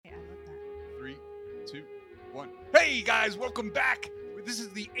2, 1. Hey guys, welcome back. This is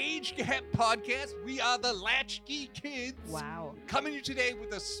the Age Gap Podcast. We are the Latchkey Kids. Wow. Coming to you today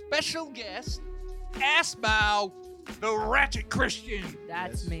with a special guest, Asmaou, the Ratchet Christian.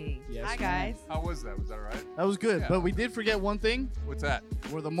 That's me. Yes, Hi, ma'am. guys. How was that? Was that all right? That was good, Yeah. but we did forget one thing. What's that?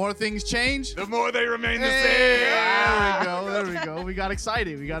 Where the more things change, The more they remain the hey, same. there we go. We got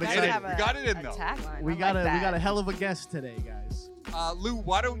excited. We got You guys excited. have excited. We got it in, a though. tagline. We I got like a we that. got a hell of a guest today, guys. Lou,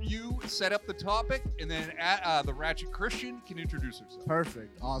 why don't you set up the topic, and then the Ratchet Christian can introduce herself.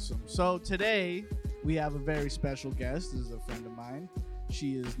 Perfect. Awesome. So today we have a very special guest. This is a friend of mine.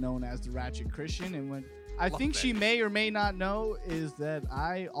 She is known as the Ratchet Christian, and when I Love think that. she may or may not know is that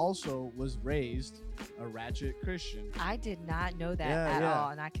I also was raised a Ratchet Christian. I did not know that Yeah, at yeah. all,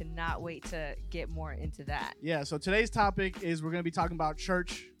 and I cannot wait to get more into that. Yeah, so today's topic is we're going to be talking about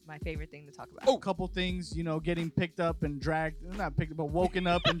church. My favorite thing to talk about. Oh. A couple things, getting picked up and dragged, not picked up, but woken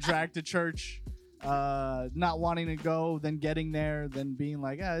up and dragged to church, not wanting to go, then getting there, then being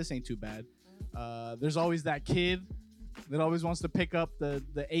like, this ain't too bad. There's always that kid that always wants to pick up the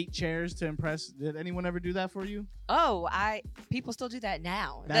 8 chairs to impress. Did anyone ever do that for you? Oh, people still do that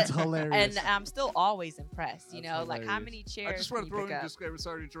now. That's That- hilarious. And I'm still always impressed. That's like how hilarious. many chairs I just want can to you throw pick in a up? disclaimer.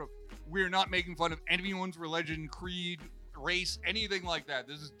 Sorry to interrupt. We're not making fun of anyone's religion, creed, race, anything like that.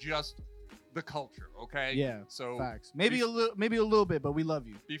 This is just the culture, okay? Yeah, So facts. Maybe a little bit, but we love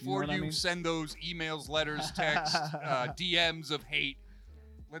you. before know what I mean? send those emails, letters, texts, DMs of hate,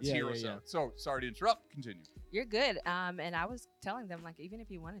 let's Yeah, hear yeah, us yeah. out. So sorry to interrupt. Continue. You're good. And I was telling them, like, even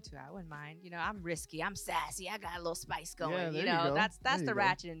if you wanted to, I wouldn't mind. I'm risky. I'm sassy. I got a little spice going. Yeah, there you go. That's There you the go.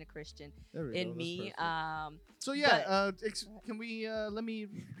 ratchet and the Christian There we go. in That's me. perfect. So yeah, can we let me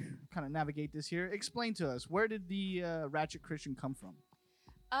kind of navigate this here? Explain to us, where did the Ratchet Christian come from?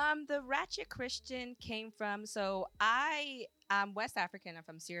 The Ratchet Christian came from, so I'm West African. I'm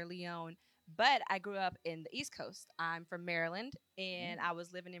from Sierra Leone, but I grew up in the East Coast. I'm from Maryland, and I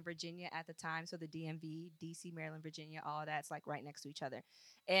was living in Virginia at the time. So the DMV, DC, Maryland, Virginia, all that's like right next to each other.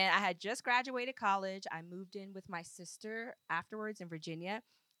 And I had just graduated college. I moved in with my sister afterwards in Virginia.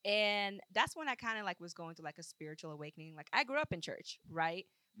 And that's when I kind of like was going through like a spiritual awakening. Like I grew up in church, right?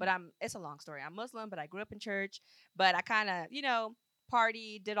 But it's a long story. I'm Muslim, but I grew up in church. But I kind of,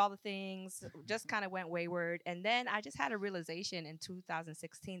 partied, did all the things, just kind of went wayward. And then I just had a realization in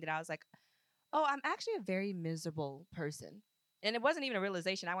 2016 that I was like, oh, I'm actually a very miserable person. And it wasn't even a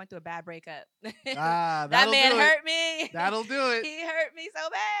realization. I went through a bad breakup. That That'll man do it. hurt me. That'll do it. He hurt me so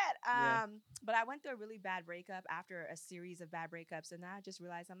bad. Yeah. But I went through a really bad breakup after a series of bad breakups. And now I just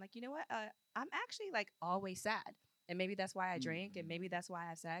realized I'm like, you know what? I'm actually like always sad. And maybe that's why I drink. And maybe that's why I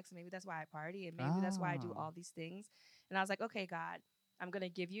have sex. And maybe that's why I party. And maybe that's why I do all these things. And I was like, okay, God, I'm going to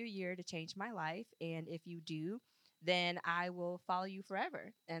give you a year to change my life. And if you do, then I will follow you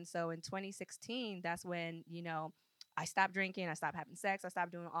forever. And so in 2016, that's when, I stopped drinking. I stopped having sex. I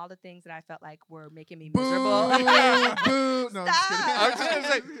stopped doing all the things that I felt like were making me miserable. Boo! No, I'm just kidding. I was just gonna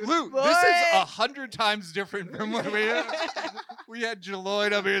say, Lou, this is 100 times different from what we had. We had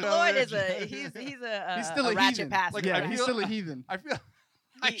Jaloid up here. Lloyd is he's He's still a ratchet heathen. pastor. Like, Yeah, I he's feel- still a heathen. I feel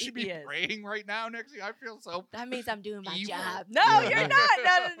I He- should he be is. praying right now next year. I feel so. That means I'm doing my Evil. job. No, Yeah. you're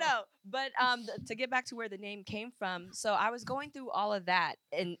not. No. But to get back to where the name came from, so I was going through all of that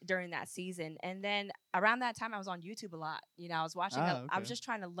during that season, and then around that time I was on YouTube a lot. I was watching. I was okay. just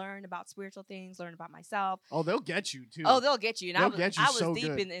trying to learn about spiritual things, learn about myself. Oh, they'll get you too. Oh, they'll get you. And They'll get you I was so deep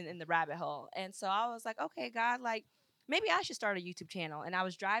good. in the rabbit hole. And so I was like, okay, God, like maybe I should start a YouTube channel. And I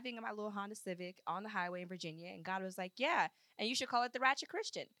was driving in my little Honda Civic on the highway in Virginia, and God was like, yeah, and you should call it the Ratchet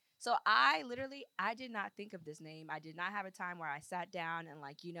Christian. So I did not think of this name. I did not have a time where I sat down and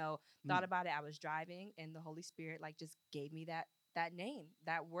thought about it. I was driving, and the Holy Spirit just gave me that name,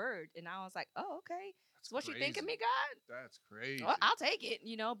 that word. And I was like, oh, okay. So what you think of me, God? That's crazy. Well, I'll take it,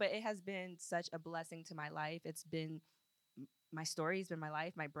 but it has been such a blessing to my life. It's been my story, has been my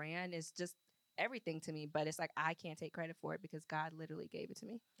life. My brand is just everything to me, but it's like I can't take credit for it because God literally gave it to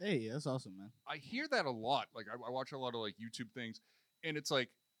me. Hey, that's awesome, man. I hear that a lot. Like I watch a lot of like YouTube things, and it's like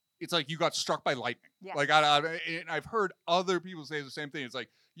you got struck by lightning. Yeah. Like and I've heard other people say the same thing. It's like,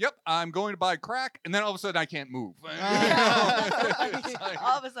 yep, I'm going to buy crack, and then all of a sudden I can't move. It's like-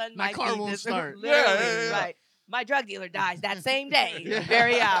 All of a sudden, My car key won't just- start. Literally, Yeah. right. My drug dealer dies that same day, Yeah. the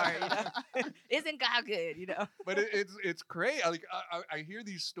very hour. Isn't God good? But it's crazy. Like I hear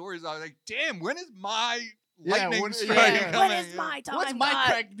these stories. I'm like, damn, when is my lightning when- strike yeah. coming. When is my time? When's my God?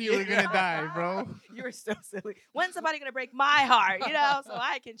 crack dealer gonna die, bro? You were so silly. When's somebody gonna break my heart? So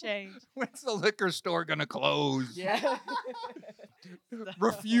I can change. When's the liquor store gonna close? Yeah.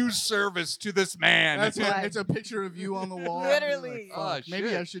 Refuse service to this man. That's Right. what, it's a picture of you on the wall. Literally. You're like, Oh, fuck, maybe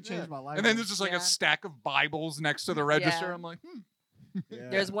shit. I should change my life. And then there's just like Yeah. a stack of Bibles next to the register. Yeah. I'm like, Yeah.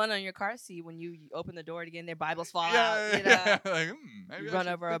 There's one on your car seat when you open the door to get in there. Bibles fall out. yeah. Like, maybe You I run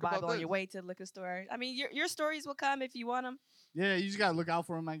should over a think about Bible on this. your way to the liquor store. I mean, your stories will come if you want them. Yeah, you just gotta look out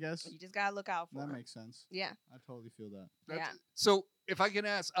for him, I guess. You just gotta look out for That 'em. makes sense. Yeah. I totally feel that. That's- Yeah. So if I can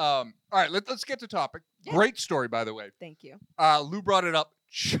ask, all right, let's get to topic. Yeah. Great story, by the way. Thank you. Lou brought it up.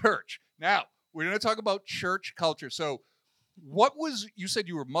 Church. Now we're going to talk about church culture. So, what was you said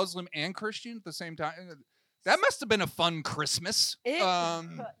you were Muslim and Christian at the same time? That must have been a fun Christmas. You're so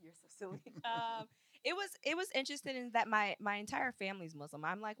silly. It was interesting in that my entire family's Muslim.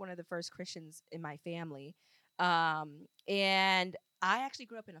 I'm like one of the first Christians in my family, and I actually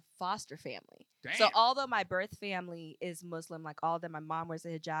grew up in a foster family. Damn. So although my birth family is Muslim, like all of them, my mom wears a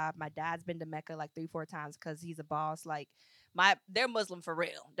hijab. My dad's been to Mecca like 3-4 times because he's a boss. Like they're Muslim for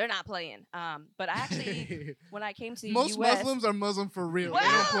real. They're not playing. But I actually, when I came to the Most US, Muslims are Muslim for real. they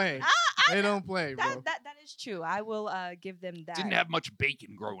Well, don't play. They don't play, bro. that is true. I will give them that. Didn't have much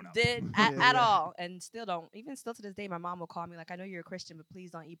bacon growing up. At Yeah. all, and still don't. Even still to this day, my mom will call me like, "I know you're a Christian, but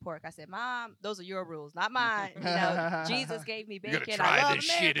please don't eat pork." I said, "Mom, those are your rules, not mine. Jesus gave me You bacon. gotta I try love this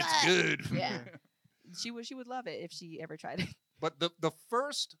shit. It's America." good. Yeah. She would love it if she ever tried it. But the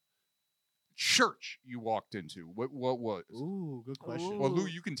first church you walked into, what was? Ooh, good question. Ooh. Well, Lou,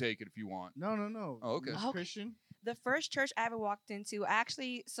 you can take it if you want. No. Oh, okay. Miss Okay. Christian. The first church I ever walked into,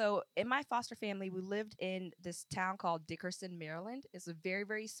 actually, so in my foster family, we lived in this town called Dickerson, Maryland. It's a very,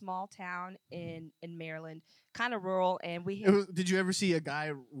 very small town in Maryland, kind of rural, and we Did you ever see a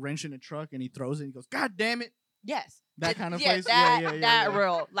guy wrenching a truck and he throws it and he goes, "God damn it"? yes. That kind of yeah, place? That, Yeah, that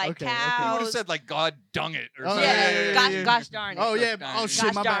rural. Like Okay, okay. You would have cows. said like God dung it or Oh, something. yeah, gosh darn it. Oh yeah. Gosh Oh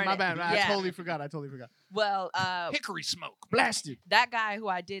shit. My darn bad. it. I Yeah. totally forgot. Well, Hickory smoke. Blasted. that guy who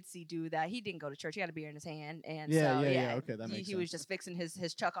I did see do that, he didn't go to church. He had a beer in his hand, and Yeah, so yeah. Okay, that makes he was sense. just fixing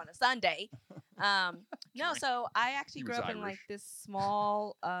his truck on a Sunday. No, so I actually He grew was up in like Irish. this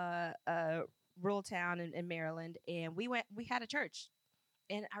small rural town in Maryland, and we had a church,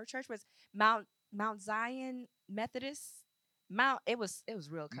 and our church was Mount Zion Methodist. It was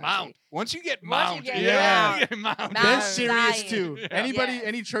real country. Mount. Once you get Once you mount, get Yeah. Mount. Mount They're serious Zion. too. Yeah. Anybody, Yes.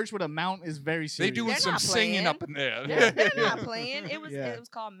 any church with a mount is very They serious. doing They're some not singing playing. up in there. They're not playing. It was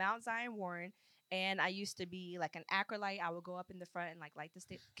called Mount Zion Warren, and I used to be like an acolyte. I would go up in the front and like light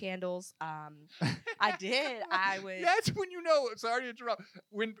the candles. I did. I would. That's when you know. Sorry to interrupt.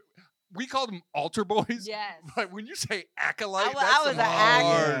 When we called them altar boys. Yes. But when you say acolyte, I that's was some an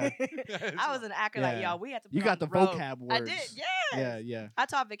hard. acolyte. I was an acolyte, Yeah. y'all. We had to. You put got on the robe. vocab words. I did. Yes. Yeah. I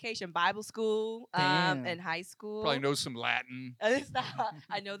taught Vacation Bible School Damn. in high school. Probably knows some Latin.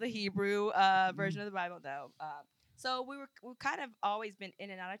 I know the Hebrew version of the Bible though. So we kind of always been in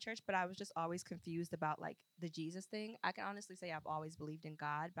and out of church, but I was just always confused about like the Jesus thing. I can honestly say I've always believed in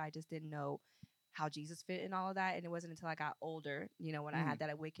God, but I just didn't know how Jesus fit in all of that. And it wasn't until I got older, when I had that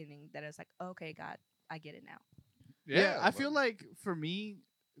awakening that I was like, okay, God, I get it now. Yeah, I feel like for me,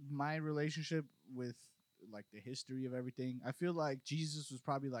 my relationship with like the history of everything, I feel like Jesus was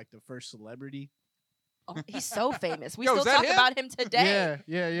probably like the first celebrity. Oh, he's so famous. We Yo, still is that talk him? about him today.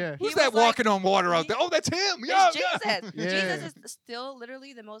 Yeah. Who's He that was like- walking on water out there? Oh, that's him. Yeah, It's Jesus. Yeah. Jesus is still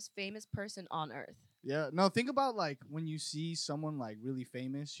literally the most famous person on earth. Yeah. No, think about like when you see someone like really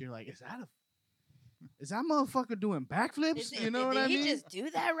famous, you're like, is that motherfucker doing backflips? You know what I mean? Did he just do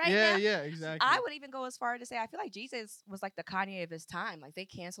that right yeah, now? yeah, exactly. I would even go as far to say I feel like Jesus was like the Kanye of his time. Like they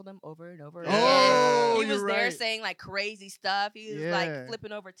canceled him over and over again. Oh, He was you're there right. saying like crazy stuff. He was Yeah. like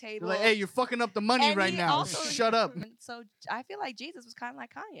flipping over They're tables. like, hey, you're fucking up the money And right he now. also- Shut up. And so I feel like Jesus was kind of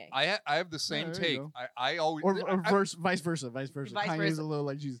like Kanye. I have the same there you take. go. I always Or I- vice versa. Vice Kanye's versa. a little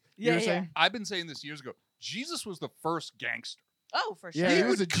like Jesus. Yeah, You know what I'm yeah. saying? I've been saying this years ago. Jesus was the first gangster. Oh, for sure. Yeah, he he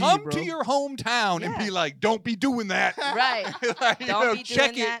was would a G, come bro. to your hometown and Yeah. be like, "Don't be doing that." Right. Like, you Don't know, be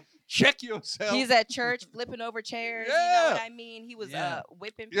check doing it. that. Check yourself. He's at church flipping over chairs. You know Yeah. what I mean? He was Yeah.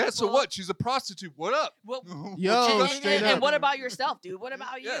 whipping people. yeah. So what? She's a prostitute. What up? What, Yo, and, straight and, up. and what about yourself, dude? What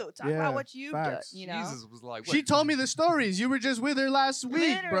about Yeah. you? Talk Yeah, about what you've facts. done. You know, Jesus was like, She what? told me the stories. You were just with her last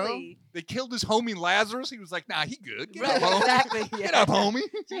week, bro. literally. They killed his homie Lazarus. He was like, "Nah, he good. Get Right, up, homie. exactly. Get yeah. up, homie."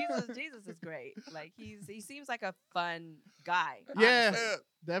 Jesus is great. Like he seems like a fun guy. Yeah. honestly.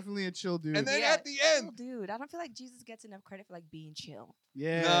 Definitely a chill dude. And then Yeah, at the chill end, dude. I don't feel like Jesus gets enough credit for like being chill.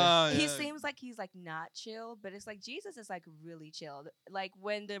 yeah. no, He yeah. seems like he's like not chill, but it's like Jesus is like really chilled. Like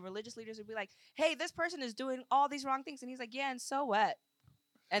when the religious leaders would be like, "Hey, this person is doing all these wrong things," and he's like, "Yeah, and so what?"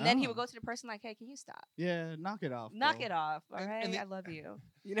 And then he would Oh. go to the person like, "Hey, can you stop? Yeah, knock it off. Knock bro. it off, all And- right? and the- I love you."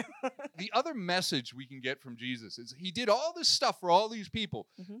 You know? The other message we can get from Jesus is he did all this stuff for all these people,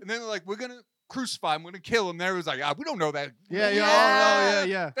 Mhm. and then they're like, we're gonna crucify him, we're gonna kill him. There was like, we don't know that. Yeah, Yeah.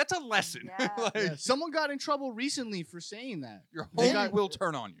 yeah. That's a lesson. Yeah. Like, Yeah, someone got in trouble recently for saying that. your They homie got- will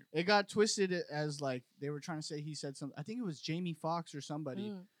turn on you. It got twisted as like they were trying to say he said something. I think it was Jamie Foxx or somebody,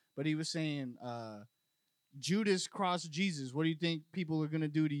 Mm. but he was saying Judas crossed Jesus. What do you think people are gonna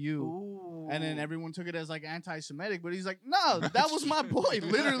do to you? Ooh. And then everyone took it as like anti-Semitic, but he's like, no, that was my boy,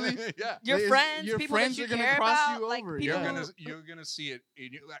 literally. Yeah. Your Like, friends, your people friends that you are gonna care cross about, you like over, people yeah. You're gonna see it.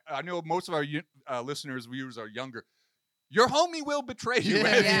 I know most of our listeners, viewers are younger. Your homie will betray you Yeah,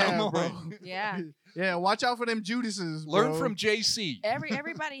 at yeah, some bro. point. Yeah. Yeah, watch out for them Judases. Learn bro. from JC.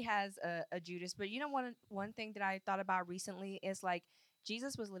 Everybody has a Judas, but you know one thing that I thought about recently is like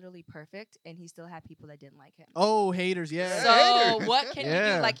Jesus was literally perfect, and he still had people that didn't like him. Oh, haters, yeah. Yeah. So haters. what can you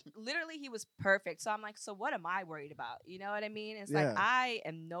Yeah. do? Like literally, he was perfect. So I'm like, so what am I worried about? You know what I mean? It's like Yeah. I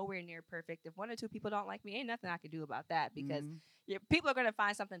am nowhere near perfect. If one or two people don't like me, ain't nothing I can do about that because Mhm. people are gonna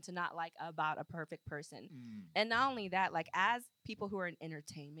find something to not like about a perfect person. Mm. And not only that, like as people who are in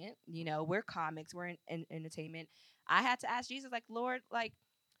entertainment, you know, we're comics, we're in entertainment. I had to ask Jesus, like, Lord, like,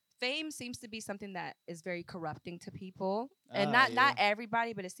 fame seems to be something that is very corrupting to people, and not yeah.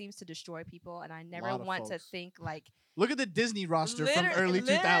 everybody, but it seems to destroy people. And I never Lot of want to folks. think like Look at the Disney roster from early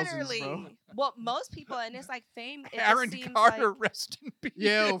 2000s, bro. literally. Well, most people, and it's like fame. It Aaron just seems Carter, like, rest in peace.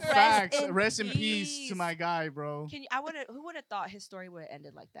 Yo, Rest facts. in Rest in peace peace. to my guy, bro. who would have thought his story would have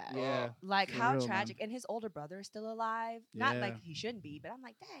ended like that? Yeah. Like For how real, man. tragic. And his older brother is still alive. Not Yeah. like he shouldn't be, but I'm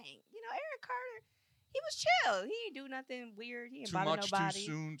like, dang, you know, Aaron Carter, he was chill. He didn't do nothing weird. He didn't Too bother much, nobody. too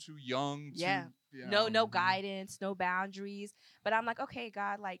soon, too young. Yeah. Too, you No know. guidance, no boundaries. But I'm like, okay,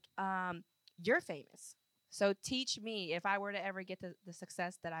 God, like, you're famous. So teach me if I were to ever get the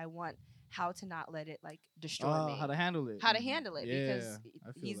success that I want, how to not let it like destroy me. How to handle it. How to handle it, because Yeah,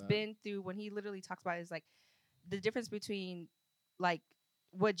 I feel he's that. been through, when he literally talks about it, is like the difference between like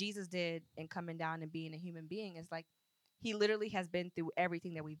what Jesus did and coming down and being a human being is like he literally has been through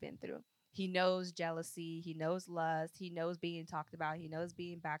everything that we've been through. He knows jealousy, he knows lust, he knows being talked about, he knows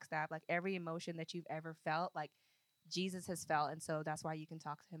being backstabbed, like every emotion that you've ever felt, like Jesus has felt, and so that's why you can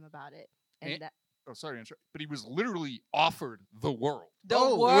talk to him about it. And And- that Oh, sorry to interrupt, but he was literally offered the world. the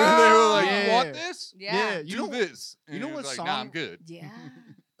Oh, world. They were like, Yeah. "You want this? Yeah. you Do know this." And you know he was what like, "Nah, I'm song- good." Yeah.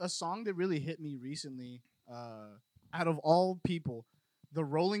 a song that really hit me recently, out of all people, the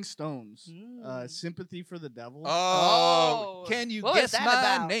Rolling Stones, Mm. "Sympathy for the Devil." Oh, Oh, can you what was guess that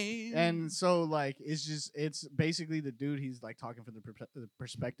my about? name? And so, like, it's basically the dude. He's like talking from the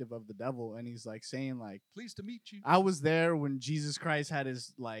perspective of the devil, and he's like saying, like, pleased to meet you. I was there when Jesus Christ had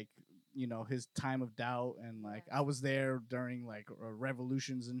his like, his time of doubt, and like Yeah. I was there during like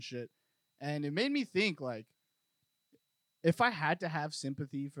revolutions and shit, and it made me think like, if I had to have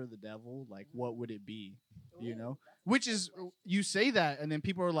sympathy for the devil, like, what would it be? You know, which is you say that, and then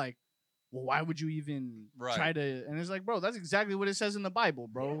people are like, well, why would you even Right. try to? And it's like, bro, that's exactly what it says in the Bible,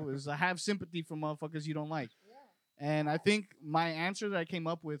 bro. Is I have sympathy for motherfuckers you don't like. And I think my answer that I came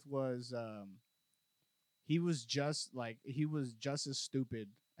up with was, he was just as stupid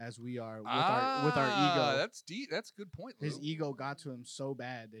as we are with our ego. That's deep. That's a good point. His Lou. ego got to him so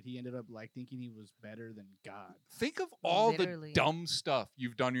bad that he ended up like thinking he was better than God. Think of all Literally. the dumb stuff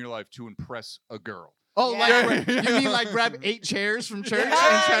you've done in your life to impress a girl. Oh, Yeah. like you mean like grab 8 chairs from church and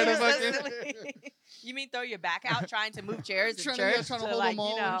Yeah, try to you're so fucking silly. You mean throw your back out trying to move chairs in Trying to- church? yeah, trying to to, hold like, them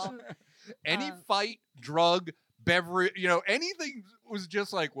all you and know, Any Uh, fight, drug, beverage, anything was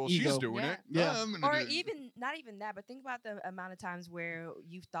just like, well, she's Ego. doing Yeah. it. Yeah. I'm gonna or do it. even not even that, but think about the amount of times where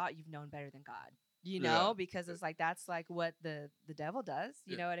you've thought you've known better than God. You Yeah. know, because it's like that's like what the devil does.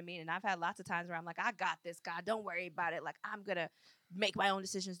 You Yeah. know what I mean? And I've had lots of times where I'm like, I got this, God. Don't worry about it. Like I'm gonna make my own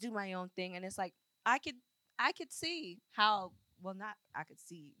decisions, do my own thing. And it's like I could see how. Well, not I could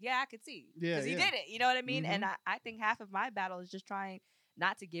see. Yeah, I could see Yeah, because he yeah. did it. You know what I mean? And Mhm. I think half of my battle is just trying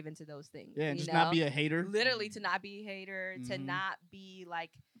not to give into those things. yeah, and you just know? not be a hater. Literally to not be a hater, to Mhm. not be like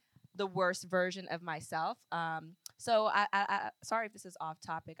the worst version of myself. So I sorry if this is off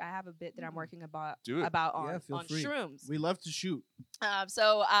topic. I have a bit that I'm working about Do it. about Yeah, on feel on free. shrooms. We love to shoot.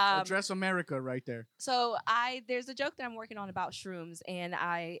 Address America right there. So there's a joke that I'm working on about shrooms, and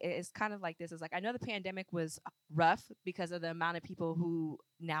it's kind of like this. It's like I know the pandemic was rough because of the amount of people who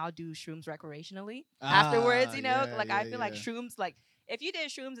now do shrooms recreationally afterwards. You know, yeah, like I feel like yeah. shrooms like if you did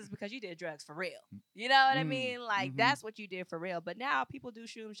shrooms, it's because you did drugs for real. You know what I mean? Like that's what you did for real. But now people do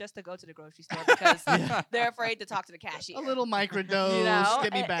shrooms just to go to the grocery store because they're afraid to talk to the cashier. A little microdose, You know,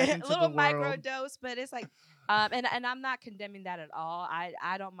 get me back into a little the world. microdose, but it's like, and I'm not condemning that at all.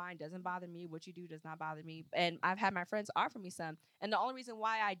 I don't mind. Doesn't bother me. What you do does not bother me. And I've had my friends offer me some, and the only reason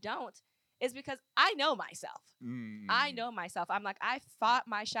why I don't is because I know myself. I know myself. I'm like, I fought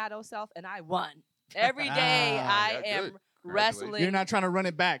my shadow self and I won. Every day I am wrestling. You're not trying to run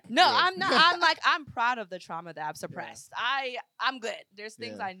it back. No, I'm not. I'm like, I'm proud of the trauma that I've suppressed. I'm good. There's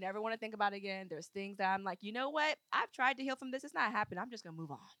things I never want to think about again. There's things that I'm like, you know what? I've tried to heal from this. It's not happening. I'm just going to move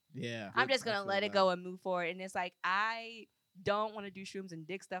on. Yeah. I'm just going to let it go and move forward. And it's like, I don't want to do shrooms and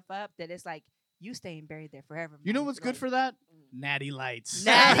dig stuff up that it's like, you staying buried there forever. You know what's good for that? Natty lights.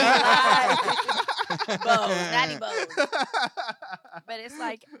 Natty lights. Natty bows. But it's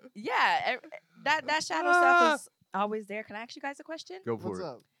like, yeah, that shadow self is always there. Can I ask you guys a question? Go for What's it.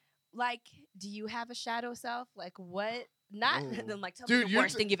 up? Like, do you have a shadow self? Like, what? Not like, tell Dude, me the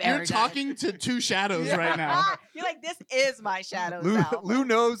worst thing you've ever you're done. talking to two shadows right now. You're like, this is my shadow Lou, self. Lou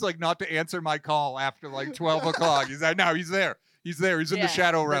knows like not to answer my call after like 12 o'clock. He's like, no, he's there. He's there. He's in the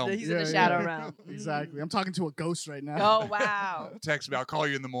shadow realm. He's in the shadow realm. Exactly. I'm talking to a ghost right now. Oh, wow. Text me. I'll call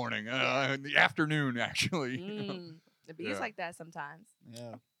you in the morning. In the afternoon, actually. It be like that sometimes.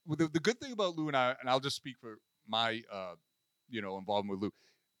 Yeah. Well, the good thing about Lou and I, and I'll just speak for my, involvement with Lou.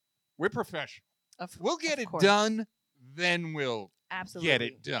 We're professional. We'll get it done, then we'll get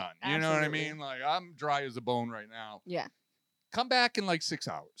it done. You know what I mean? Like, I'm dry as a bone right now. Yeah. Come back in like 6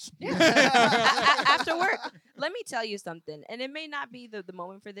 hours. Yeah. After work. Let me tell you something. And it may not be the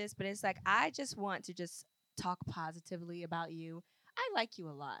moment for this, but it's like, I just want to just talk positively about you. I like you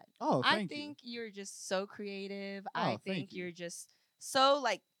a lot. Oh, I think you're just so creative. I think you. you're just so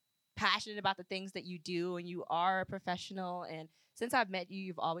like passionate about the things that you do, and you are a professional. And since I've met you,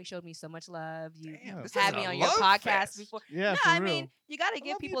 you've always showed me so much love. You had me on your podcast before. Yeah, no, for I real. mean, you got to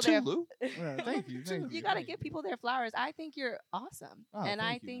give people too, their. Lou. Yeah, thank you. You got to give people their flowers. I think you're awesome, and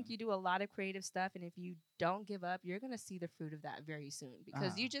I think man. you do a lot of creative stuff. And if you don't give up, you're gonna see the fruit of that very soon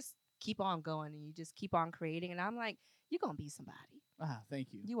because you just keep on going and you just keep on creating. And I'm like, you're gonna be somebody. Thank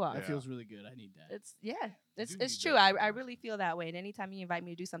you. You are. That feels really good. I need that. It's true. I really feel that way. And anytime you invite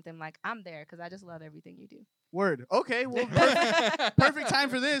me to do something, like I'm there because I just love everything you do. Word. Okay. Well, perfect time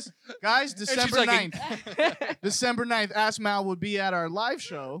for this, guys. December 9th. December 9th. Asmaou will be at our live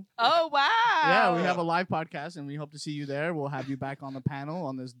show. Oh wow! Yeah, we have a live podcast, and we hope to see you there. We'll have you back on the panel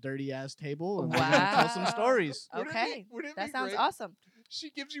on this dirty ass table, and we're gonna tell some stories. Okay, Wouldn't it that be sounds great? awesome. She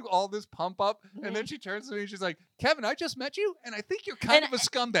gives you all this pump up, and then she turns to me and she's like, Kevin, I just met you, and I think you're kind of a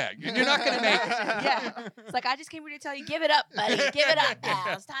scumbag, and you're not going to make it. Yeah. It's like, I just came here to tell you, give it up, buddy. Give it up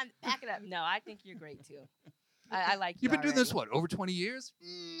now. It's time to pack it up. No, I think you're great, too. I like you. You've been doing this, already. what, over 20 years?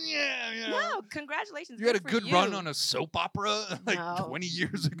 Yeah. No, congratulations. You had a for good you. run on a soap opera like No. 20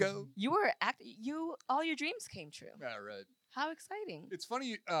 years ago? You were all your dreams came true. Yeah, right. How exciting. It's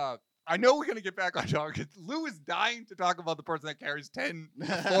funny. I know we're going to get back on target. Lou is dying to talk about the person that carries 10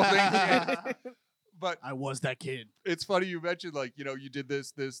 folding. But I was that kid. it's funny you mentioned, like, you did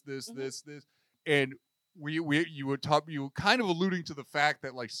this, and you were kind of alluding to the fact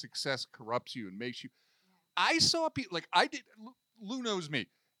that like success corrupts you and makes you. I saw people like I did. Lou knows me.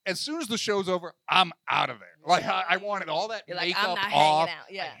 As soon as the show's over, I'm out of there. Like I wanted all that You're like, makeup I'm not off. hanging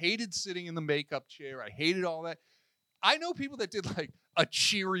out. Yeah. I hated sitting in the makeup chair. I hated all that. I know people that did like a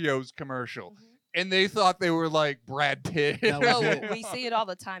Cheerios commercial. And they thought they were like Brad Pitt. No, we see it all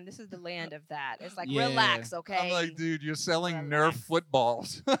the time. This is the land of that. It's like, relax, okay? I'm like, dude, you're selling Nerf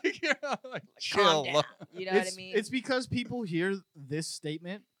footballs. Like, chill. Calm down. You know what I mean? It's because people hear this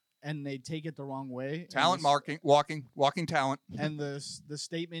statement and they take it the wrong way. Talent marking, walking talent. And the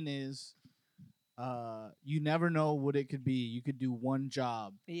statement is, you never know what it could be. You could do one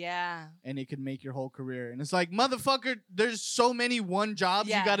job. Yeah. And it could make your whole career. And it's like, motherfucker, there's so many one jobs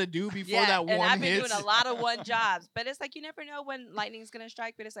you got to do before that one and I've been hits. doing a lot of one jobs. But it's like, you never know when lightning's going to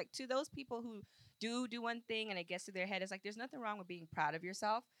strike. But it's like, to those people who do one thing and it gets to their head, it's like, there's nothing wrong with being proud of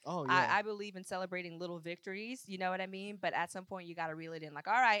yourself. Oh, yeah. I believe in celebrating little victories. You know what I mean? But at some point, you got to reel it in. Like,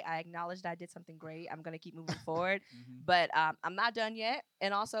 all right, I acknowledged I did something great. I'm going to keep moving forward. But I'm not done yet.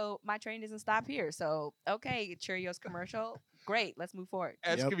 And also, my train doesn't stop here. So, okay, Cheerios commercial. Great. Let's move forward.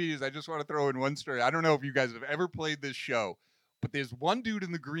 As comedians, I just want to throw in one story. I don't know if you guys have ever played this show, but there's one dude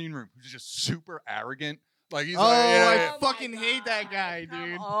in the green room who's just super arrogant. Like he's I fucking hate that guy, dude.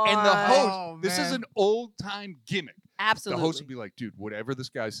 And the host, this is an old time gimmick. Absolutely. The host would be like, dude, whatever this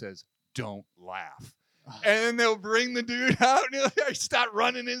guy says, don't laugh. And then they'll bring the dude out and he'll start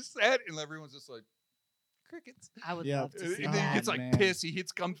running his set, and everyone's just like, crickets. I would Yep. love to And see then he that. gets like man. pissed. He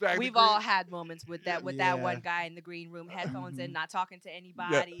comes back. We've all had moments with that Yeah. one guy in the green room, headphones in, Mhm. not talking to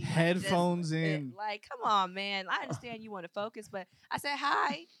anybody. like, just- Headphones in. like, come on, man. I understand you want to focus, but I said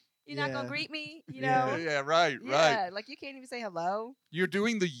hi. You're not gonna Yeah. greet me, you Yeah. know? Yeah, right. Yeah, like you can't even say hello. You're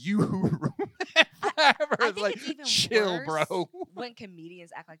doing the yoo-hoo room. I think like, it's even chill, worse bro. when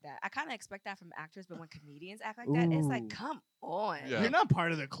comedians act like that. I kind of expect that from actors, but when comedians act like that, it's like, Ooh. come on. Yeah. You're not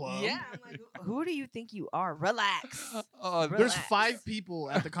part of the club. Yeah, I'm like, who do you think you are? Relax. There's Relax. 5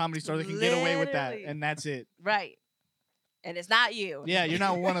 people at the Comedy Store that can get away with that, Literally. and that's it. Right. And it's not you. Yeah, you're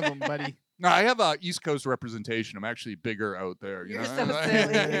not one of them, buddy. No, I have East Coast representation. I'm actually bigger out there. You You're know? so Like-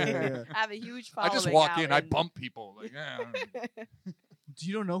 silly. Yeah. I have a huge I following. just walk out in, I bump people. Like, yeah. Do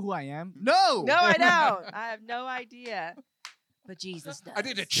you don't know who I am? No. No, I don't. I have no idea. But Jesus does. I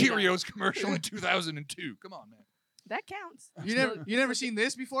did a you know. Cheerios commercial in 2002. Come on, man. That counts. You never seen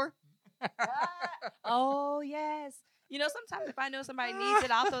this before? Oh yes. You know, sometimes if I know somebody needs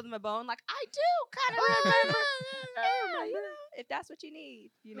it, I'll throw them a bone. Like I do kind of remember. Yeah, you know, if that's what you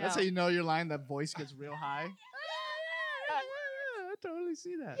need, you know. That's how you know your line. That voice gets real high. I totally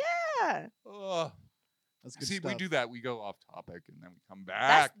see that. Yeah. Oh. That's good See, stuff. we do that. We go off topic and then we come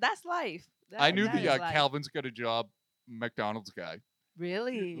back. That's life. I knew that the is life. Calvin's got a job McDonald's guy.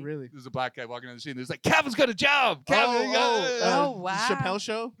 Really? Really. There's a black guy walking down the scene. There's like, Calvin's got a job. Calvin, Oh, wow. Chappelle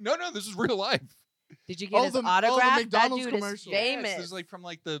show. No, this is real life. Did you get his autograph? That McDonald's dude commercial. is famous. Yes, this is like from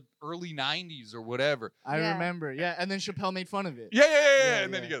like the early 90s or whatever. I Yeah. remember. Yeah, and then Chappelle made fun of it. Yeah. Yeah,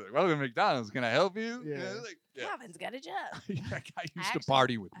 And then he yeah. goes, welcome to McDonald's. Can I help you? Yeah. Like, yeah. Calvin's got a job. That guy used Actually, to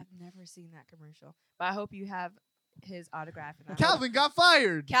party with me. I've never seen that commercial, but I hope you have his autograph. And I hope- Calvin got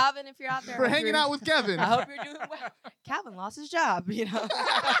fired Calvin, if you're out there, I for hope hanging you're- out with Kevin. I hope you're doing well. Calvin lost his job, you know,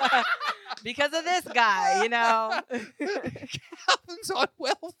 because of this guy, you know. Calvin's on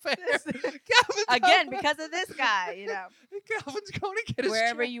welfare. Calvin's Again, on because of this guy, you know. Calvin's going to get his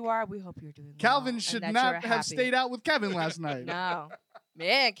Wherever job. you are, we hope you're doing well. Calvin and should that not you're have happy. stayed out with Kevin last night. No,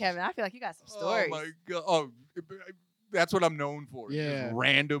 man, Kevin, I feel like you got some stories. Oh my god! Oh, that's what I'm known for. Just Yeah.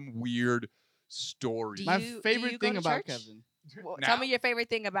 random weird stories. Do My you- do favorite you go thing to about church? Kevin. Well, Now- tell me your favorite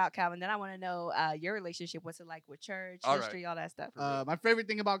thing about Calvin. Then I want to know your relationship. What's it like with church, All right. history, all that stuff. My favorite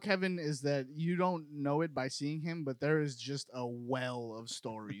thing about Kevin is that you don't know it by seeing him, but there is just a well of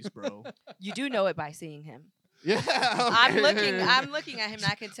stories, bro. You do know it by seeing him. Yeah, I'm okay. looking at him, and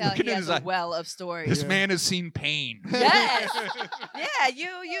I can tell Looking he at has his a eye. well of stories. This Yeah. man has seen pain. Yes. Yeah,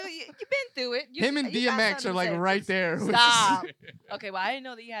 you've been through it. Him and you got DMX something are to like say. right there. Stop. Okay, well I didn't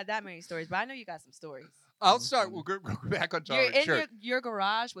know that you had that many stories, but I know you got some stories. I'll start. We'll go back on You're topic. in Sure. your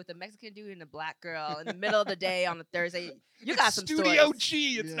garage with a Mexican dude and a black girl in the middle of the day on a Thursday. You got some Studio stories.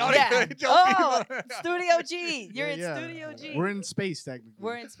 G. It's Yeah. not Yeah. even. Oh, Studio G. You're Yeah, in yeah. Studio G. We're in space, technically.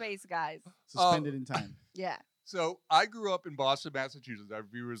 We're in space, guys. Suspended in time. Yeah. So I grew up in Boston, Massachusetts. Our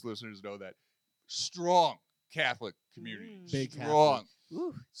viewers, listeners know that. Strong Catholic community. Big Strong.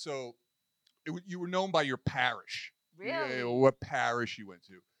 Ooh, So you were known by your parish. really? Yeah, what parish you went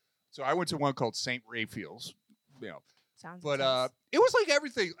to. So I went to one called St. Raphael's. You know, Sounds but intense. it was like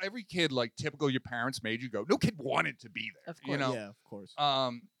everything. Every kid, like typical, your parents made you go. No kid wanted to be there. Of You course. know. Yeah, of course.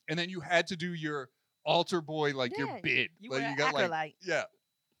 And then you had to do your altar boy, like your Yeah, bid. You like were you an got like acolyte. yeah.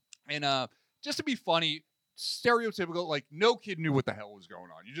 And just to be funny, stereotypical, like no kid knew what the hell was going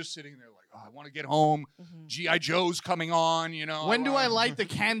on. You're just sitting there like, oh, I want to get home. Mhm. G.I. Joe's coming on, you know. When do I wanna- light the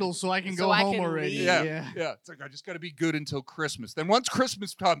candle so I can So go I home can already? leave? Yeah. yeah. Yeah, it's like I just got to be good until Christmas. Then once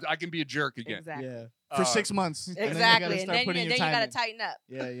Christmas comes, I can be a jerk again. Exactly. Yeah. For 6 months. And then you Exactly. gotta And start then, putting you your time gotta in. tighten up.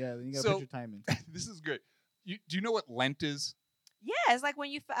 Yeah, yeah. Then you gotta So- put your time in. This is good. Do you know what Lent is? Yeah, it's like when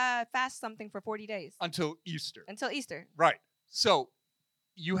you fast something for 40 days Until Easter. until Easter. Right. So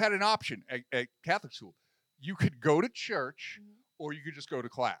you had an option at Catholic school. You could go to church Mhm. or you could just go to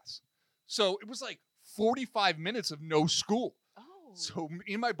class. So it was like 45 minutes of no school. Oh. So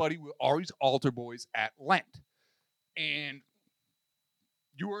me and my buddy were always altar boys at Lent. And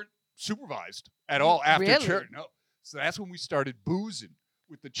you weren't supervised at all after Really? church. No. So that's when we started boozing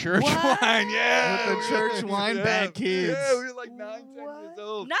with the church What? wine. Yeah. With the church wine, bad kids. Yeah, we were like 9, 10 years What?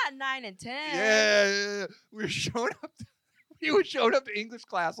 old. Not 9 and 10. Yeah. We were showing up. We were showing up to English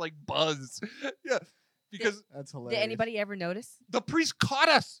class like buzz. Yeah. Because That's hilarious. Did anybody ever notice? the priest caught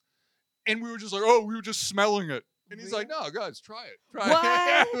us. And we were just like, oh, we were just smelling it. And he's like, no, guys, try it. Try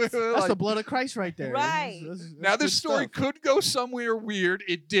What? it. We were That's like- the blood of Christ right there. Right. now, that's this good story stuff. could go somewhere weird.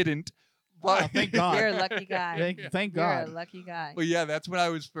 It didn't. But Oh, thank God. You're a lucky guy. Thank You're God. a lucky guy. But yeah, that's when I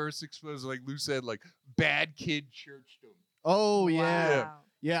was first exposed, like Lou said, like bad kid churchdom. Oh, yeah. Yeah. Wow.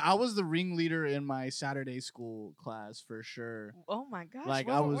 Yeah, I was the ringleader in my Saturday school class for sure. Oh my gosh! Like,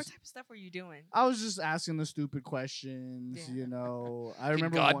 what type of stuff were you doing? I was just asking the stupid questions, Yeah. you know. I Can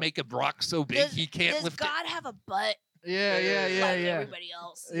remember God one- make a rock so big he can't does lift God have a butt Yeah, like yeah. everybody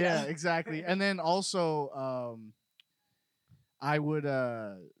else? you Yeah, know? exactly. And then also, I would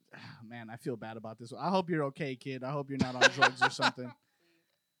man, I feel bad about this. I hope you're okay, kid. I hope you're not on drugs or something.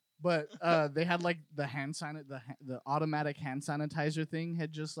 But they had like the the automatic hand sanitizer thing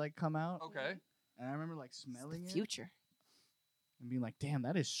had just like come out, Okay. and I remember like It's smelling the it future. and being like, "Damn,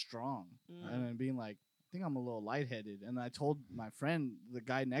 that is strong," and then being like, "I think I'm a little lightheaded." And I told my friend, the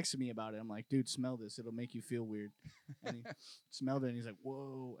guy next to me, about it. I'm like, "Dude, smell this. It'll make you feel weird." And he smelled it, and he's like,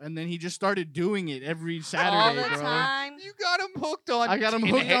 "Whoa!" And then he just started doing it every Saturday, All the bro. time. You got him hooked on. I got him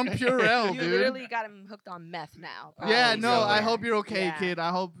hooked on Purell, You dude. literally got him hooked on meth now. Yeah, probably no, I somewhere. hope you're okay, Yeah. kid.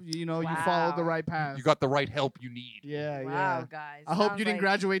 I hope you followed the Wow. right path. You got the right help you need. Yeah, Wow, yeah. guys. I hope Sounds you didn't like-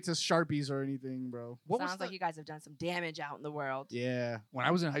 graduate to Sharpies or anything, bro. What was Sounds like you guys have done some damage out in the world. Yeah. When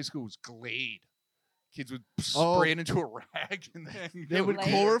I was in high school, it was Glade. Kids would Oh. spray it into a rag and then They would Glade?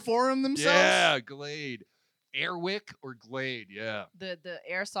 chloroform themselves? Yeah, Glade. Airwick or Glade, yeah. The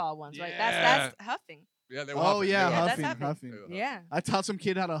aerosol ones, right? Yeah. That's huffing. Yeah, they were Oh, huffing, yeah, they were that's huffing, huffing. huffing. Yeah. I taught some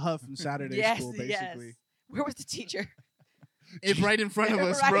kid how to huff in Saturday Yes, school, basically. yes. Where was the teacher? It's right in front of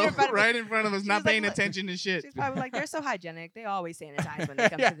us, Right bro. in front of us. Right in front of us, She not was like, paying "Look." attention to shit. She's probably like, they're so hygienic. They always sanitize when they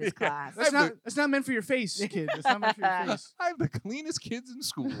come to this class. That's not meant for your face, kid. That's not meant for your face. I have the cleanest kids in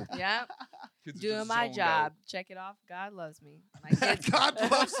school. Yeah. Kids are Doing just my zoned job. out. Check it off. God loves me. My kids. God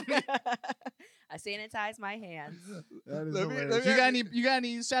loves me. I sanitize my hands. That is Let me- hilarious. let me You got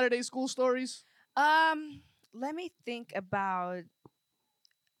any Saturday school stories? Let me think about.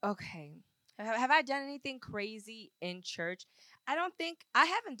 Okay, have I done anything crazy in church? I don't think I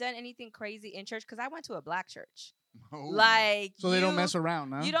haven't done anything crazy in church because I went to a black church. Oh. Like, So they don't mess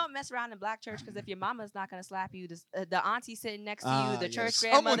around, huh? You don't mess around in black church because if your mama's not gonna slap you, the auntie sitting next to Ah, you, the yes. church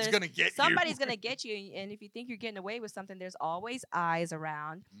Someone's grandmother, gonna get somebody's you. gonna get you. And if you think you're getting away with something, there's always eyes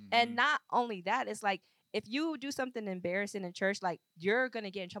around. Mhm. And not only that, it's like if you do something embarrassing in church, like you're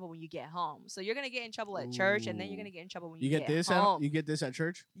gonna get in trouble when you get home. So you're gonna get in trouble at church, and then you're Ooh. gonna get in trouble when You you get this home. at you get this at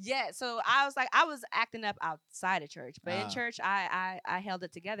church? Yeah, so I was like, I was acting up outside of church, but in Ah. church, I held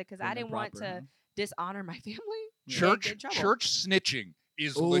it together because I Putting it didn't want proper, to huh? dishonor my family. and get Church in trouble. church snitching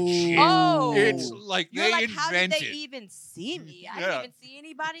is Ooh. legit. Oh. It's like You're they like, how did invented. they even see me? I Yeah. didn't even see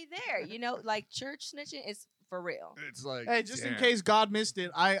anybody there. You know, like church snitching is for real. It's like, Hey, just in damn. case God missed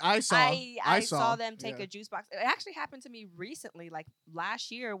it, I saw. I saw them take Yeah. a juice box. It actually happened to me recently, like last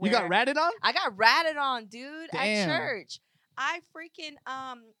year. You Where got ratted on? I got ratted on, dude, Damn. at church. I freaking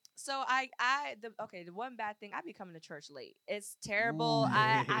so the one bad thing, I be coming to church late. It's terrible. Ooh.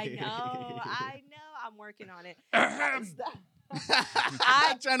 I know I'm working on it. Stop.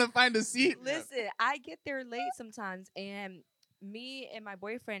 I'm trying to find a seat. Listen, I get there late sometimes, and me and my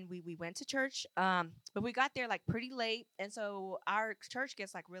boyfriend, we went to church, but we got there like pretty late, and so our church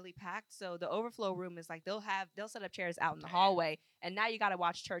gets like really packed. So the overflow room is like they'll set up chairs out in the hallway, and now you got to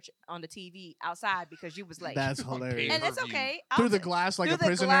watch church on the TV outside because you was late. That's hilarious. and it's pay-per-view. okay. Through I'll the ta- glass like through a the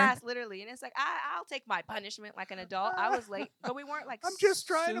prisoner. glass, literally, and it's like I'll take my punishment like an adult. I was late, but we weren't like I'm just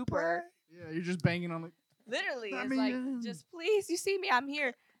trying to super. play. Yeah, you're just banging on the. Literally, I it's mean, like, yeah. just please, you see me, I'm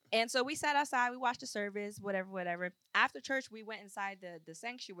here. And so we sat outside, we watched the service, whatever. After church, we went inside the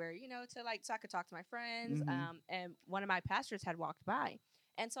sanctuary, to like, so I could talk to my friends. Mhm. And one of my pastors had walked by.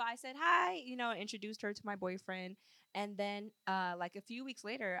 And so I said, hi, introduced her to my boyfriend. And then like a few weeks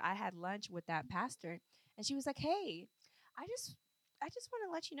later, I had lunch with that pastor. And she was like, hey, I just want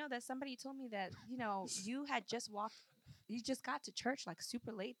to let you know that somebody told me that, you just got to church like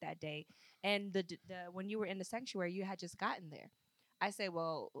super late that day. And the when you were in the sanctuary, you had just gotten there. I say,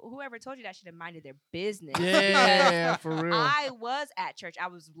 well, whoever told you that should have minded their business. Yeah, because for real. I was at church. I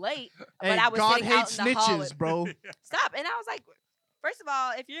was late, Hey, but I was God sitting out hates in the hallway. snitches, bro. Stop. And I was like, first of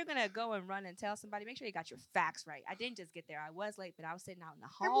all, if you're gonna go and run and tell somebody, make sure you got your facts right. I didn't just get there. I was late, but I was sitting out in the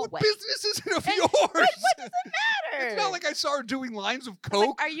And hallway. what business is it of And yours? what does it matter? It's not like I saw her doing lines of I'm like,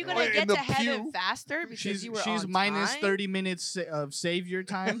 coke. are you gonna in get the to heaven pew. faster because She's you were she's on minus time? 30 minutes of savior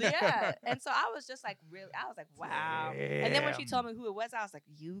time. Yeah. And so I was just like, really, I was like, wow. And then when she Damn. told me who it was, I was like,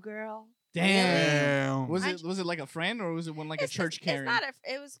 you girl. Damn. Was I- it like a friend or was it one like a It's church just- Karen?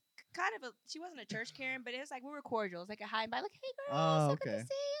 It was kind of she wasn't a church Karen, but it was like we were cordial. It was like a hi and bye, like, hey girl, Oh, so good okay. to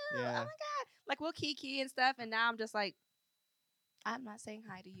see you. Yeah. Oh my god. Like we'll kiki and stuff, and now I'm just like, I'm not saying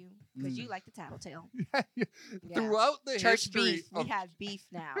hi to you because you like the tattletale. Yeah. Throughout the Church history beef. of We have beef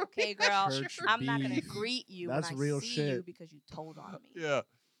now. Okay, girl. Church I'm not gonna beef. greet you That's when I real see shit. you because you told on me. yeah,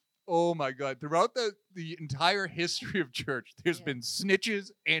 Oh my God! Throughout the entire history of church, there's Yeah. been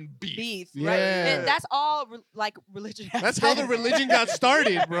snitches and beef. Right? Yeah. And that's all like religion. has That's how the been. religion got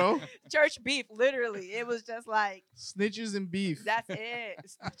started, bro. Church beef, literally. It was just like Snitches and beef. that's it.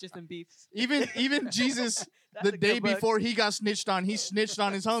 It's just in beef. Even Jesus, That's the a day good book. before he got snitched on, he snitched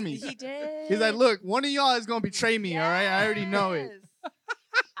on his homies. He did. He's like, look, one of y'all is gonna betray me. All right, I already know it. Yes.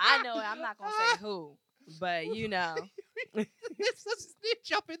 I know it. I'm not gonna say who, but you know, There's a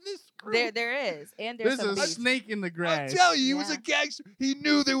snitch up in this group. there is, and there's There's some a beef. snake in the I'm grass. telling you, he was Yeah. a gangster. He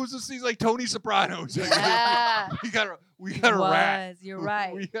knew there was a scene like Tony Soprano's. Yeah. we got a It rat. was. You're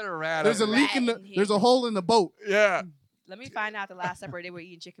right. We got a rat. There's a up there. leak in the. Rat in There's a here. hole in the boat. Yeah. Let me find out the Last Supper they were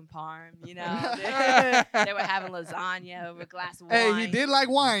eating chicken parm. You know, they were having lasagna over a glass of wine. Hey, he did like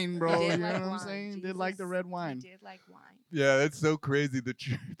wine, bro. He You did know like what I'm wine. saying? Did like the Jesus, red wine. He did like wine. Yeah, that's so crazy.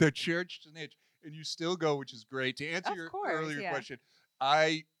 The church snitch, and you still go, which is great. To answer Of your course, earlier yeah. question,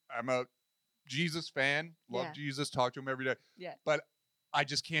 I'm a Jesus fan. Love Yeah. Jesus. Talk to him every day. Yeah. But I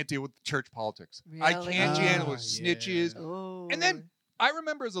just can't deal with church politics. I Really? can't deal Ah, with snitches. Oh. And then I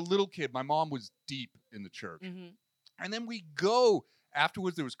remember as a little kid, my mom was deep in the church. hmm And then we go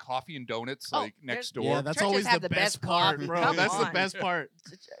afterwards. There was coffee and donuts Oh, like next there's- door. Yeah, that's Churches always have the the best best part, coffee. bro. Come That's the on. best part.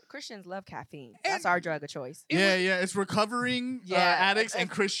 Christians love caffeine. And- That's our drug of choice. It Yeah, was- yeah. It's recovering Yeah, addicts and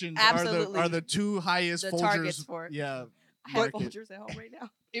Christians are absolutely. the two highest The Folgers. targets for it. Yeah. I have market. Folgers at home right now.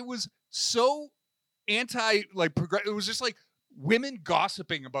 It was so anti like progress. It was just like women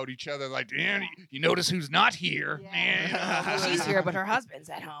gossiping about each other. Like, man, you notice who's not here? Yeah. Man, She's here, but her husband's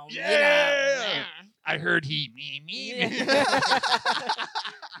at home. Yeah. You know. I heard he me.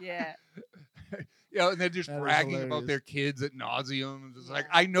 Yeah. You know, and they're just That is bragging about hilarious. their kids at nauseum. It's like,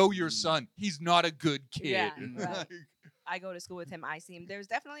 Yeah. I know your son. He's not a good kid. Yeah, right. Like, I go to school with him. I see him. There's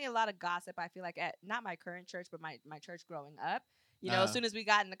definitely a lot of gossip. I feel like at not my current church, but my church growing up. You know, as soon as we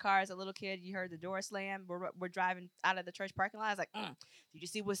got in the car as a little kid, you heard the door slam. We're driving out of the church parking lot. I was like, did you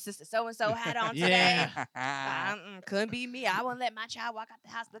see what sister so and so had on today? Yeah. Couldn't be me. I won't let my child walk out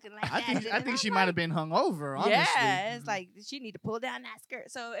the house looking like I that. think And she I'm might like, have been hungover. Honestly. yeah, it's like she need to pull down that skirt.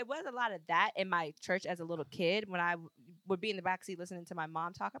 So it was a lot of that in my church as a little kid. When I would be in the backseat listening to my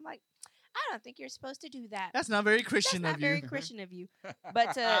mom talk, I'm like, I don't think you're supposed to do that. That's not very That's Christian not of very you. Christian of you.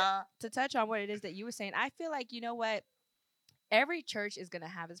 But to touch on what it is that you were saying, I feel like, you know what? Every church is going to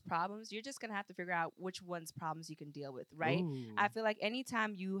have its problems. You're just going to have to figure out which one's problems you can deal with, right? Ooh. I feel like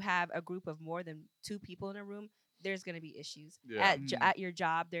anytime you have a group of more than 2 people in a room, there's going to be issues. Yeah. At your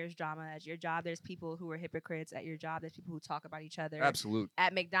job, there's drama. At your job, there's people who are hypocrites. At your job, there's people who talk about each other. Absolute.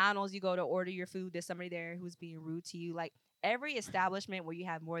 At McDonald's, you go to order your food, there's somebody there who's being rude to you. Like every establishment where you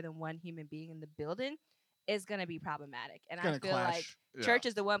have more than one human being in the building is going to be problematic. And It's I gonna feel like clash. Yeah. church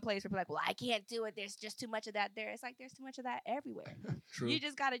is the one place where people are like, well, I can't do it. There's just too much of that there. It's like there's too much of that everywhere. True. You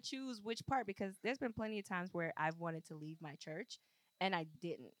just got to choose which part, because there's been plenty of times where I've wanted to leave my church and I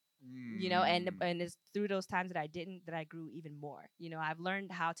didn't. You know, and it's through those times that I didn't that I grew even more. You know, I've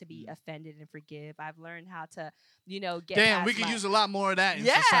learned how to be offended and forgive. I've learned how to, you know, get Damn, past we could my- use a lot more of that in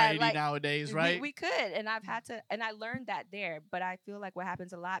Yeah, society like, nowadays, right? We could, and I've had to, and I learned that there. But I feel like what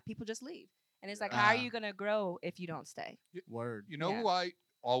happens a lot, people just leave, and it's like, how are Ah. you gonna grow if you don't stay? Word. You know Yeah. who I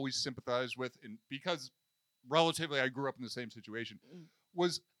always sympathize with, and because relatively I grew up in the same situation, Mm.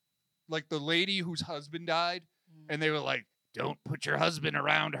 was like the lady whose husband died, and they were like, "Don't put your husband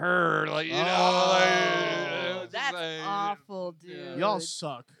around her," like you know, Oh. like, That's awful, dude. Y'all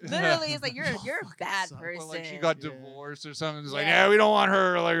suck. Literally, it's like you're a Fucking bad suck. person. Well, like she got Yeah. divorced or something. It's like, Yeah. yeah, we don't want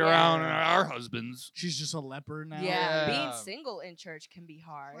her like Yeah. around our husbands. She's just a leper now. Yeah, being Yeah. single in church can be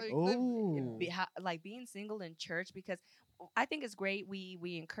hard. Like, Oh. Like being single in church, because I think it's great.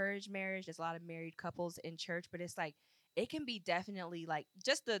 We encourage marriage. There's a lot of married couples in church, but it's like it can be definitely like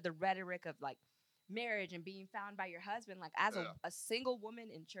just the rhetoric of like marriage and being found by your husband. Like as Yeah. a single woman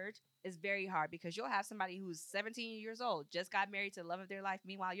in church is very hard, because you'll have somebody who's 17 years old, just got married to the love of their life.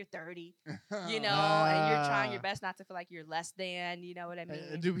 Meanwhile, you're 30, you know, and you're trying your Ah. best not to feel like you're less than. You know what I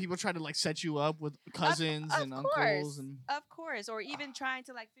mean? Do people try to like set you up with cousins of and course. uncles and? Of course, or even trying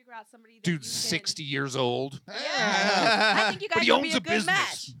to like figure out somebody. That Dude's you can- 60 years old. Yeah, I think you But guys he would be owns a a good business.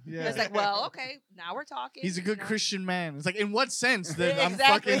 match. Yeah. It's like, well, okay, now we're talking. He's a good you know? Christian man. It's like, in what sense that I'm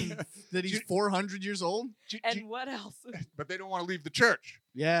Exactly. fucking that he's 400 years old? And what else? But they don't want to leave the church.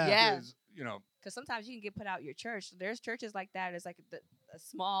 Yeah. Yeah. Because, you know, Because sometimes you can get put out your church. There's churches like that. It's like a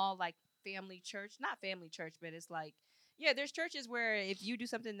small like family church, not family church, but it's like, yeah, there's churches where if you do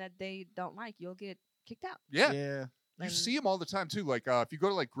something that they don't like, you'll get kicked out. yeah. Yeah. You And- see them all the time too. Like if you go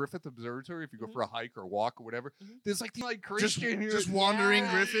to like Griffith Observatory, if you go for a hike or a walk or whatever, there's like Christian here. Just wandering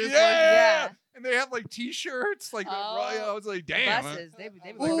Yeah. Griffith. Yeah. Like, And they have like T-shirts. Like I was like, damn, buses. They be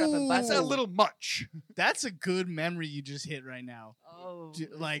waking up in Ooh. that's buses. a little much. that's a good memory you just hit right now. Oh,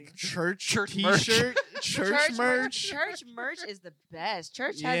 Like see. church merch. T-shirt, church merch. Church merch is the best.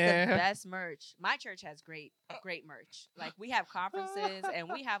 Church has Yeah. the best merch. My church has great merch. Like we have conferences and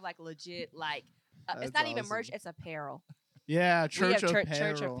we have like legit like it's That's not even merch. awesome. It's apparel. Yeah, We church have apparel.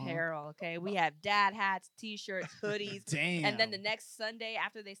 church huh? apparel. Okay, we have dad hats, T-shirts, hoodies. Damn. And then the next Sunday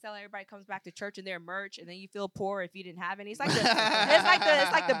after they sell, everybody comes back to church and their merch, and then you feel poor if you didn't have any. It's like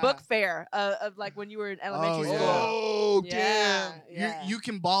it's like the book fair of like when you were in elementary Oh, school. yeah. Oh, Yeah, damn. yeah. You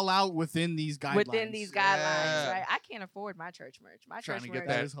can ball out within these guidelines. Within these guidelines, Yeah. right? I can't afford my church merch. My Trying church to get merch,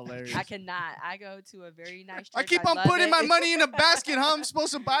 That is hilarious. I cannot. I go to a very nice church. I keep on love putting it. my money in a basket. How I'm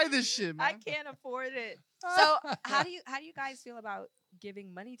supposed to buy this shit, man? I can't afford it. So how do you guys feel about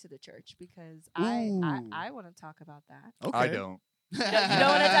giving money to the church? Because I Ooh. want to talk about that. Okay. I don't. You don't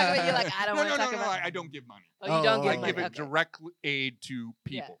want to talk about. You're like I don't No, want to no, talk no, no. about. I don't give money. Oh, you don't Oh, give I money. give it Okay. direct aid to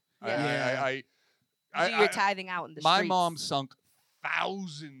people. Yeah. Yeah. You do your tithing out in the my streets. mom sunk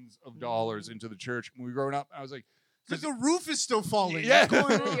thousands of dollars into the church when we were growing up. I was like, Because the roof is still falling. Yeah. What's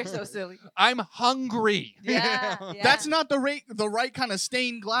going on? You're so silly. I'm hungry. Yeah, You know? yeah. That's not the right kind of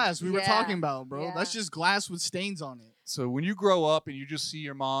stained glass we were Yeah. talking about, bro. Yeah. That's just glass with stains on it. So when you grow up and you just see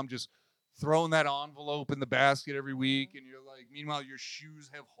your mom just throwing that envelope in the basket every week, and you're like, meanwhile your shoes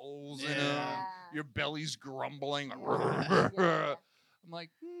have holes in them, Yeah. your belly's grumbling. Yeah. I'm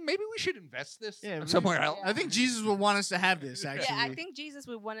like, maybe we should invest this Yeah, somewhere else. I think Jesus would want us to have this, actually. Yeah, I think Jesus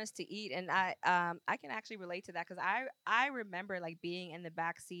would want us to eat, and I can actually relate to that because I remember like being in the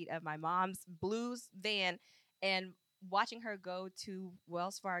back seat of my mom's Blues van and watching her go to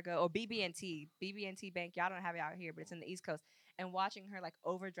Wells Fargo or BB&T Bank. Y'all don't have it out here, but it's in the East Coast, and watching her like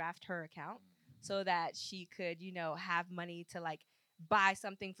overdraft her account so that she could have money to like buy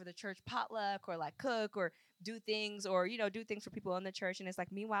something for the church potluck or like cook or do things or do things for people in the church. And it's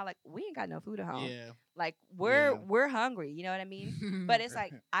like, meanwhile, like we ain't got no food at home. Yeah. Like Yeah. we're hungry, you know what I mean? But it's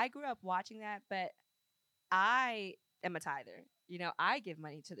like I grew up watching that, but I am a tither. I give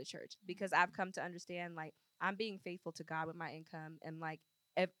money to the church because I've come to understand like I'm being faithful to God with my income, and like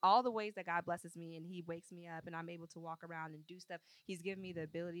if all the ways that God blesses me and he wakes me up and I'm able to walk around and do stuff, he's given me the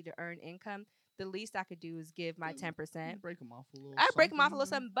ability to earn income. The least I could do is give my 10%. Break them off a little. I break them off a little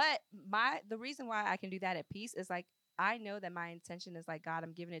something, but the reason why I can do that at peace is like I know that my intention is like, God,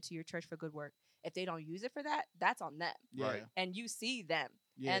 I'm giving it to your church for good work. If they don't use it for that, that's on them. Yeah. Right. And you see them.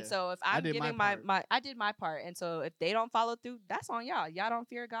 Yeah. And so if I I'm did my giving part. I did my part. And so if they don't follow through, that's on y'all. Y'all don't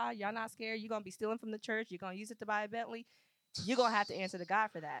fear God. Y'all not scared. You're going to be stealing from the church. You're going to use it to buy a Bentley. You're going to have to answer to God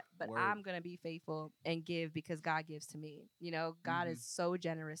for that. But Word. I'm going to be faithful and give because God gives to me. God is so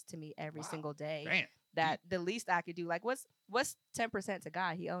generous to me every single day. Man. That the least I could do, like what's 10% to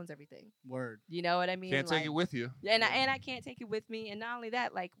God? He owns everything. Word. You know what I mean? Can't take Like, it with you. and I can't take it with me. And not only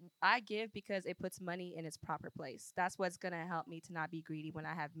that, like I give because it puts money in its proper place. That's what's gonna help me to not be greedy when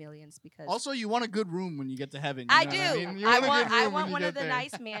I have millions. Because Also, you want a good room when you get to heaven. You I know do. what I mean? You I a good want room when one you of get the there.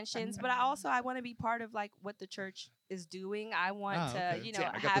 nice mansions, but I want to be part of like what the church is doing. I want Ah, to okay.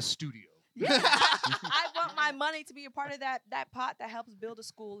 I got the have. studio. Yeah, I want my money to be a part of that pot that helps build a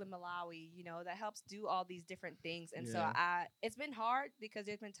school in Malawi, that helps do all these different things. And so Yeah. it's been hard because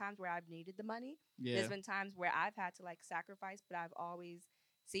there's been times where I've needed the money. Yeah. There's been times where I've had to like sacrifice, but I've always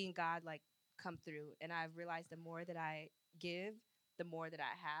seen God like come through. And I've realized the more that I give, the more that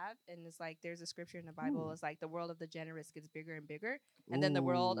I have. And it's like there's a scripture in the Bible. Ooh. It's like the world of the generous gets bigger and bigger, and then the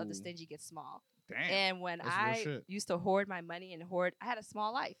world of the Ooh. stingy gets small. Damn. And when That's real I shit. used to hoard my money and I had a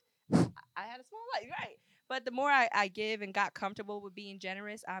small life. I had a small life, right? But the more I give and got comfortable with being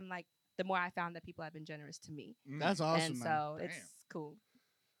generous, I'm like, the more I found that people have been generous to me. That's awesome, and man. so Damn. it's cool.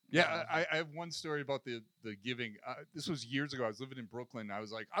 Yeah, I have one story about the giving. This was years ago. I was living in Brooklyn. I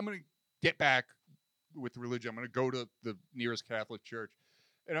was like, I'm going to get back with religion. I'm going to go to the nearest Catholic church.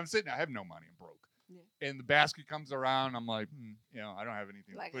 And I'm sitting, I have no money. I'm broke. Yeah. And the basket comes around. I'm like, I don't have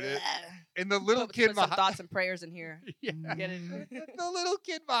anything. Like, But it, ugh. and the little Put kid some behind, thoughts and prayers in here. yeah, Get it? the little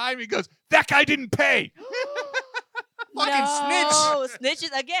kid behind me goes, that guy didn't pay. Fucking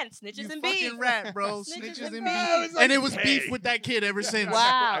Snitches again. You Snitches and fucking beef. rat, bro. Snitches Snitches and and beef. I was beef. like, And it was hey. beef with that kid ever since. Wow,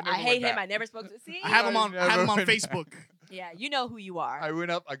 I I never hate went him. back. I never spoke to. See, I have him on I never Facebook. Yeah, you know who you are. I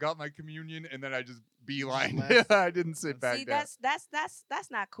went up, I got my communion, and then I just beeline. left. I didn't sit back See, down.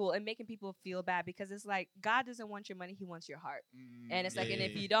 that's not cool, and making people feel bad because it's like God doesn't want your money; He wants your heart. And it's like, and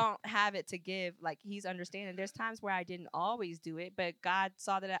if Yeah. you don't have it to give, like He's understanding. There's times where I didn't always do it, but God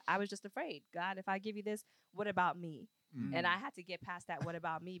saw that I was just afraid. God, if I give you this, what about me? And I had to get past that. What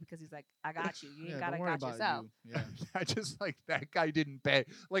about me? Because He's like, I got you. You ain't gotta don't worry got about yourself. you. Yeah. I just like that guy didn't pay.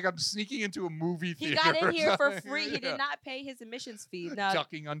 Like I'm sneaking into a movie He theater. got in or here for something. free. He Yeah. did not pay his admissions fee. No,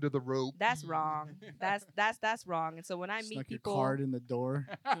 Ducking under the rope. that's wrong. That's wrong. And so when I meet Snuck your people, card in the door.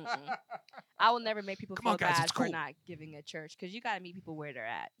 I will never make people Come feel on, guys, bad it's for cool. not giving at church because you got to meet people where they're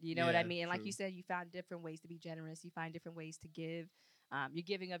at. You know what I Yeah, mean? And like true. you said, you found different ways to be generous. You find different ways to give. You're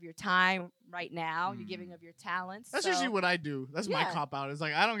giving of your time right now. You're giving of your talents. That's so, usually what I do. That's my Yeah. cop out. It's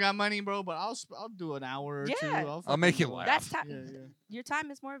like I don't got money, bro, but I'll do an hour or two. Yeah. I'll make fucking you do it. laugh. that's time. Yeah, yeah. Your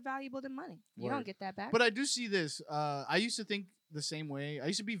time is more valuable than money. You Word. don't get that back. But I do see this. I used to think the same way. I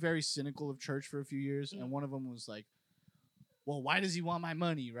used to be very cynical of church for a few years, and one of them was like, "Well, why does he want my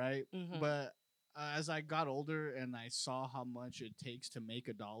money, right?" Mhm. But as I got older and I saw how much it takes to make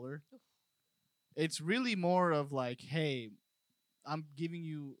 $1, it's really more of like, "Hey, I'm giving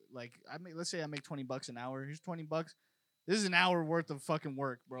you like let's say I make $20 an hour. Here's $20. This is an hour worth of fucking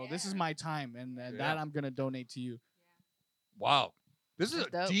work, bro. This is Yeah. my time, and that Yeah. I'm gonna donate to you." Wow. This is That's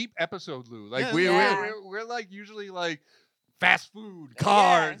a dope. deep episode, Lou. Like Yeah, yeah. we're like usually like fast food, Yeah.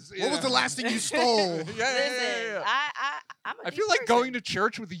 cars. What was the last thing you stole? yeah, Listen, I'm a I deep feel like person. going to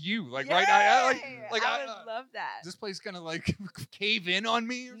church with you, like right. I like I would love that. this place gonna like cave in on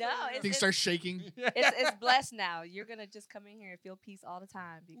me. Or No, something? Things start shaking. It's blessed now. You're gonna just come in here and feel peace all the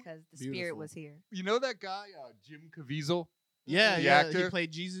time because the Spirit Beautiful. was here. You know that guy, Jim Caviezel? Yeah, The yeah. actor? He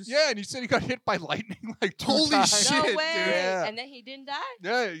played Jesus. Yeah, and he said he got hit by lightning like 2 Holy times. shit, No dude. way. Yeah. And then he didn't die.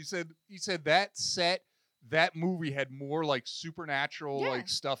 Yeah, he said that set, that movie had more like supernatural Yeah. like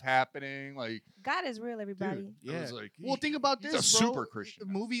stuff happening. Like God is real, everybody. Dude, I yeah. was like, Well, think about he's this, a bro. super Christian.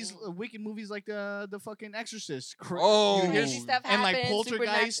 Movies, wicked movies like the fucking Exorcist. Oh. you hear Crazy stuff and like happens,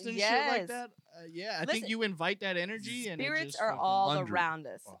 poltergeist and supernat- shit like yes. that. Yeah, I Listen, think you invite that energy, and it Spirits just are fucking- all 100. around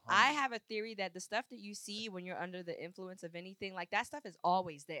us. 100. I have a theory that the stuff that you see when you're under the influence of anything, like that stuff is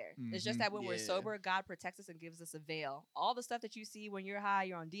always there. It's just Mhm. that when we're Yeah. sober, God protects us and gives us a veil. All the stuff that you see when you're high,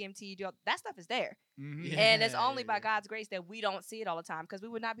 you're on DMT, that stuff is there. Mhm. Yeah. And it's only by yeah. God's grace that we don't see it all the time because we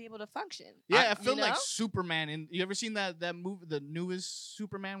would not be able to function. Yeah, I feel you like know? Superman. And you ever seen that movie, the newest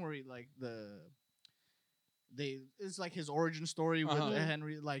Superman, where he like it's like his origin story with Uh-huh.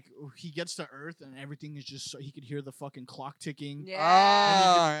 Henry. Like he gets to Earth and everything is just so he could hear the fucking clock ticking. Yeah.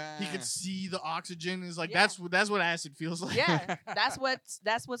 Ah, He could see the oxygen. It's like Yeah. that's what acid feels like. Yeah, that's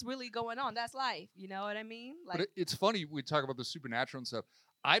what's really going on. That's life. You know what I mean? Like, But it's funny we talk about the supernatural and stuff.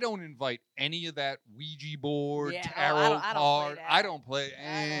 I don't invite any of that Ouija board, Yeah, oh, tarot I don't play card. that. I don't play I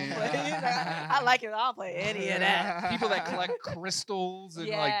any. don't play either. I like it. I'll play any of that. People that collect crystals and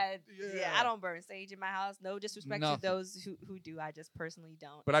like yeah, I don't burn sage in my house. No disrespect Nothing. to those who do. I just personally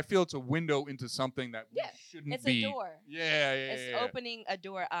don't. But I feel it's a window into something that Yeah, we shouldn't It's be. a door. Yeah. It's yeah. opening a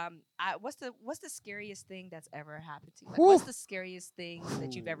door. What's the scariest thing that's ever happened to you? Like, Whew. what's the scariest thing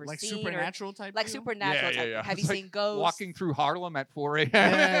that you've ever like seen? supernatural type. Or, like deal? supernatural type. Yeah. Have you It's like seen ghosts? Walking through Harlem at 4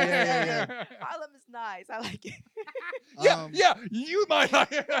 a.m. Yeah. Harlem is nice. I like it. Yeah, you might. You're like,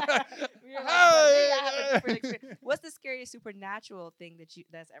 but me, I have a different experience. What's the scariest supernatural thing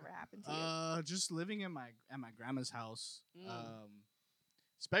that's ever happened to you? Just living at my grandma's house. Mm.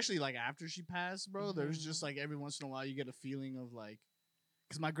 Especially like after she passed, bro. There's just like every once in a while you get a feeling of like,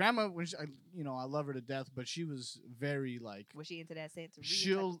 because my grandma, when I love her to death, but she was very like, Was she into that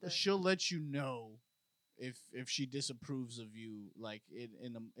Santeria? she'll let you know if she disapproves of you, like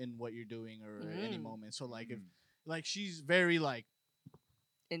in what you're doing or at any moment. So like if like she's very like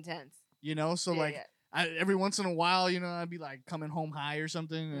intense. so Yeah, like. yeah. Every once in a while, I'd be like coming home high or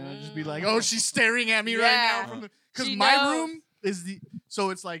something, and I'd just be like, "Oh, she's staring at me right Yeah. now." Because She my knows. room is so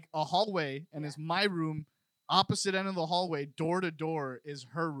it's like a hallway, and it's my room. Opposite end of the hallway, door to door, is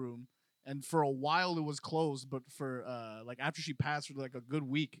her room. And for a while, it was closed, but for like after she passed for like a good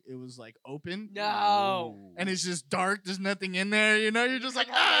week, it was like open. No. And it's just dark. There's nothing in there. You're just like,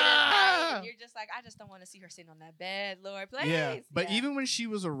 Come home late at night, ah. and you're just like, I just don't want to see her sitting on that bed, Lord, please. Yeah, but Yeah. even when she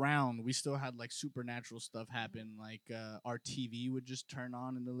was around, we still had like supernatural stuff happen. Like our TV would just turn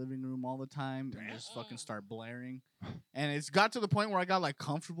on in the living room all the time and just fucking start blaring. And it's got to the point where I got like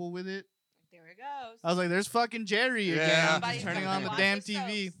comfortable with it. There it goes. I was like, "There's fucking Jerry again, Yeah. just Somebody's turning coming on to the watch damn the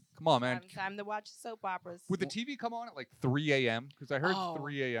TV." soaps. Come on, man. Time to watch soap operas. Would the TV come on at like 3 a.m.? Because I heard Oh.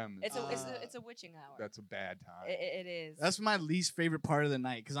 3 a.m. It's Uh, a witching hour. That's a bad time. It is. That's my least favorite part of the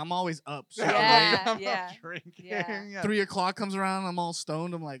night because I'm always up. So Yeah, I'm yeah, not drinking. yeah. 3 o'clock comes around, I'm all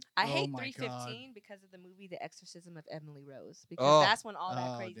stoned. I'm like, I oh hate my God. 3:15 because of the movie The Exorcism of Emily Rose, because Oh. that's when all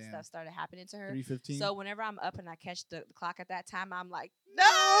that Oh, crazy damn. stuff started happening to her. 3:15. So whenever I'm up and I catch the clock at that time, I'm like,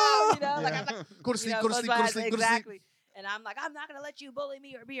 no, like Yeah. I'm like, Go to sleep, go to close sleep, my go to eyes, sleep, go to sleep. exactly. And I'm like, I'm not gonna let you bully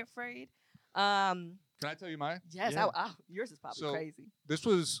me or be afraid. Can I tell you mine? Yes, Yeah. yours is probably So- crazy. This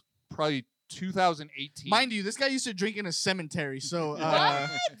was probably 2018. Mind you, this guy used to drink in a cemetery, so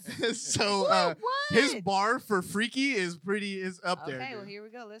What? his bar for freaky is up there. Okay, well dude. here we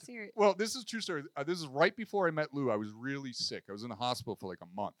go. Let's hear it. Well, this is a true story. This is right before I met Lou. I was really sick. I was in the hospital for like a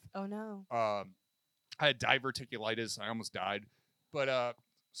month. Oh no. I had diverticulitis. I almost died. But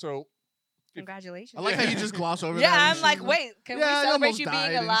so Congratulations. I like how you just gloss over that. Yeah, and I'm like, shit. wait, can Yeah, I we celebrate almost you died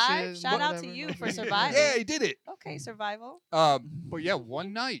being and alive? shit, Shout out to whatever. you for Yeah, surviving. yeah, I did it. Okay, survival. But yeah,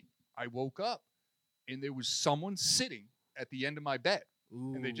 one night I woke up and there was someone sitting at the end of my bed,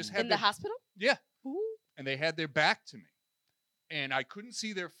 and they just Ooh. had In the their, hospital? yeah, Ooh. and they had their back to me, and I couldn't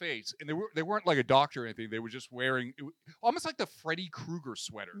see their face, and they weren't like a doctor or anything. They were just wearing almost like the Freddy Krueger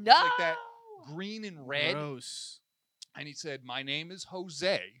sweater. It was No. like that green and red. Gross. And he said, "My name is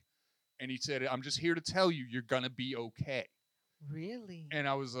Jose," and he said, "I'm just here to tell you you're gonna be okay." Really? And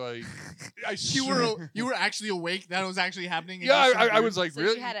I was like, I You were actually awake. That was actually happening. and yeah, you still I did? was like, So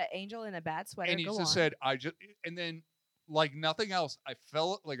really? you had an angel in a bad sweater. And he Go just on. said, and then like nothing else, I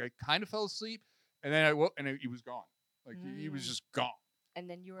kind of fell asleep, and then I woke, and he was gone. Like he was Mm. just gone. and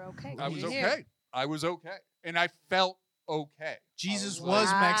then you were okay. I was You're okay. here. I was okay, and I felt okay. Jesus I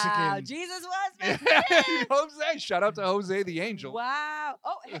was like- Mexican. Jesus was Mexican. Jose, shout out to Jose the angel. Wow.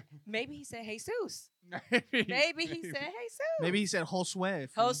 Oh, maybe he said Jesus. Maybe he said Jesus. Maybe he said Josue.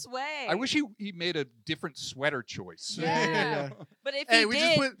 Josue. I wish he made a different sweater choice. Yeah. But if Hey, he we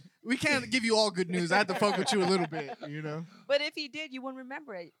did, we can't give you all good news. I had to fuck with you a little bit, you know. but if he did, you wouldn't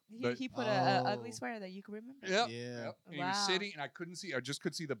remember it. But- He put a ugly Oh. sweater that you could remember. Yep. Yeah. Yep. And he was Wow. sitting, and I couldn't see. I just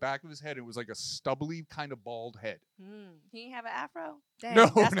could see the back of his head. It was like a stubbly kind of bald head. He ain't have an afro. Dang, No,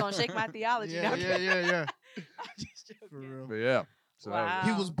 that's no. gonna shake my theology. Yeah, No, yeah. I'm just joking. For real. But yeah. So that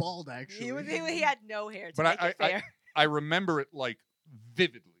He Wow. was bald actually. He had no hair. To But make I- it fair. I remember it like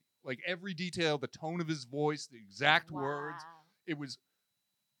vividly, like every detail, the tone of his voice, the exact words. Wow. It was.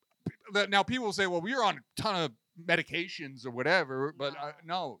 Now people will say, "Well, we were on a ton of medications or whatever," but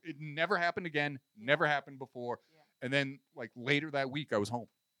no, it never happened again. Never happened before. Yeah. And then, like later that week, I was home.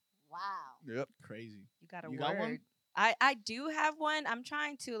 Wow. Yep. Crazy. You got a You word. got one? I do have one. I'm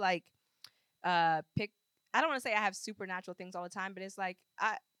trying to like pick. I don't want to say I have supernatural things all the time, but it's like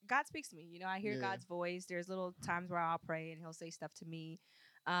God speaks to me. You know, I hear Yeah. God's voice. There's little times where I'll pray and He'll say stuff to me.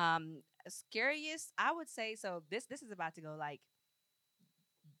 Scariest, I would say. So this is about to go like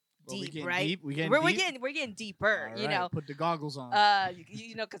Well, we deep, getting right? deep? We getting we're deep? getting deeper. All You right, know, put the goggles on.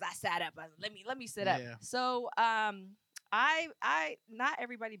 you know, because I sat up. Let me sit up. Yeah. So I not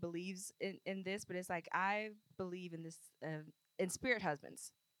everybody believes in this, but it's like I believe in this in spirit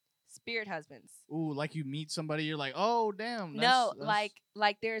husbands. Spirit husbands. Ooh, like you meet somebody, you're like, oh damn. No, that's-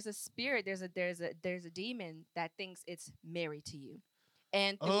 like there's a spirit, there's a demon that thinks it's married to you.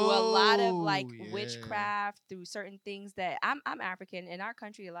 And through a lot of like Oh, yeah. witchcraft, through certain things that I'm African in our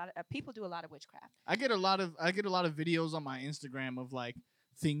country, a lot of people do a lot of witchcraft. I get a lot of videos on my Instagram of like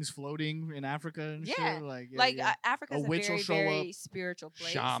things floating in Africa and Yeah. shit. Like, Africa's A a witch will very show very up. spiritual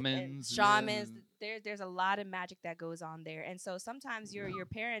place. Shamans, Shamans. and- There's a lot of magic that goes on there, and so sometimes your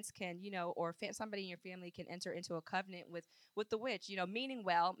parents can, you know, or somebody in your family can enter into a covenant with the witch, you know, meaning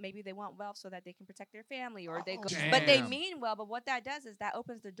well. Maybe they want wealth so that they can protect their family, or they go, but they Damn. mean well. But what that does is that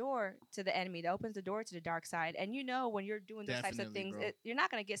opens the door to the enemy. That opens the door to the dark side. And you know, when you're doing those types of Definitely, things, bro. you're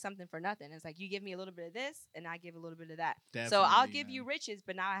not gonna get something for nothing. It's like you give me a little bit of this, and I give a little bit of that. So I'll Definitely, give you man. riches,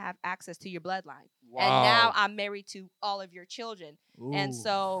 but now I have access to your bloodline. Wow. And now I'm married to all of your children. And Ooh.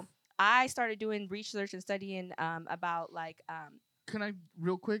 so I started doing research and studying about like Can I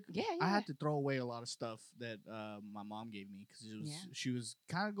real quick? yeah. I had to throw away a lot of stuff that my mom gave me because Yeah. she was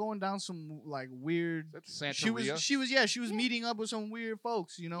kind of going down some like weird. That's Santeria. She was Yeah. meeting up with some weird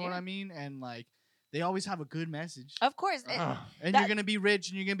folks. You know what Yeah. I mean? And like they always have a good message. Of course. And that- you're gonna be rich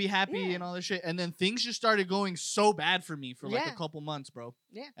and you're gonna be happy Yeah. and all this shit. And then things just started going so bad for me for like a Yeah. couple months, bro.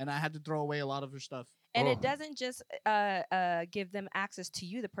 Yeah. And I had to throw away a lot of her stuff. And Oh. it doesn't just give them access to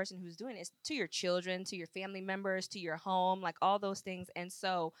you, the person who's doing it. It's to your children, to your family members, to your home, like all those things. And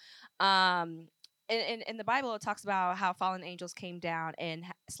so in the Bible, it talks about how fallen angels came down and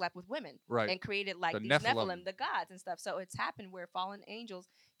slept with women Right. and created like The these Nephilim. Nephilim, the gods and stuff. So it's happened where fallen angels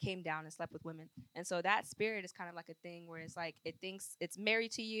came down and slept with women. And so that spirit is kind of like a thing where it's like it thinks it's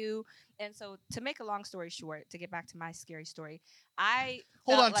married to you. And so to make a long story short, to get back to my scary story, I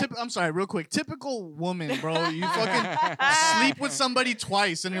Hold on, like, I'm sorry, real quick. Typical woman, bro. You fucking sleep with somebody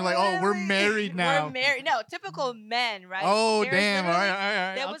twice, and you're like, oh, we're Really? married now. We're married. No, typical men, right? Oh, There's damn. All literally- right, all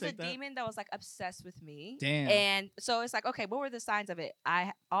right. There I'll was a take that. demon that was like obsessed with me. Damn. And so it's like, okay, what were the signs of it?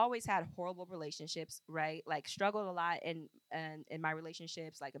 I always had horrible relationships, right? Like struggled a lot in my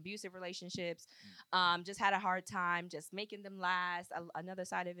relationships, like abusive relationships. Just had a hard time just making them last. Another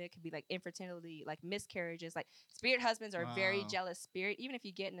side of it could be like infertility, like miscarriages. Like spirit husbands are very Wow. jealous spirit. Even if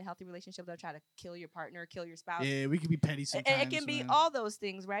you get in a healthy relationship, they'll try to kill your partner, kill your spouse. Yeah, we can be petty sometimes. It can be man. all those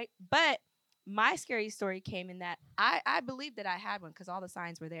things, right? But my scary story came in that I believed that I had one because all the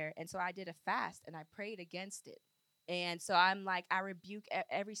signs were there. And so I did a fast and I prayed against it. And so I'm like, I rebuke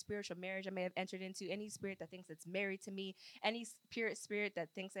every spiritual marriage I may have entered into, any spirit that thinks it's married to me, any spirit that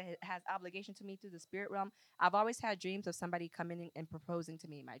thinks that it has obligation to me through the spirit realm. I've always had dreams of somebody coming in and proposing to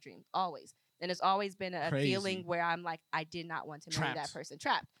me in my dreams, always. And it's always been a Crazy. feeling where I'm like, I did not want to marry that Trapped. person.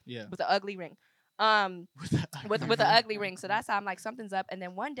 Trapped Yeah. with an ugly ring. With an ugly ring. So that's how I'm like, something's up. And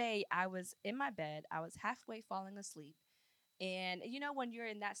then one day I was in my bed, I was halfway falling asleep. And you know when you're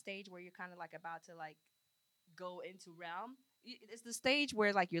in that stage where you're kind of like about to like go into realm, it's the stage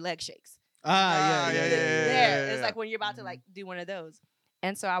where like your leg shakes. Yeah. There. It's like when you're about to Mhm. like do one of those.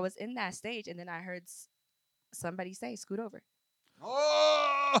 And so I was in that stage and then I heard somebody say, scoot over.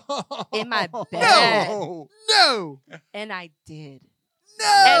 Oh! In my bed. No! No. And I did. No.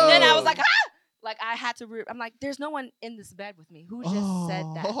 And then I was like, ah! Like I had to. I'm like, there's no one in this bed with me. Who just said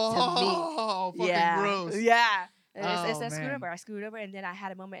that to me? Oh, fucking gross. Yeah. And it's Oh, that scoot man. over. I scooted over, and then I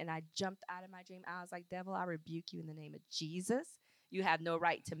had a moment, and I jumped out of my dream. I was like, "Devil, I rebuke you in the name of Jesus. You have no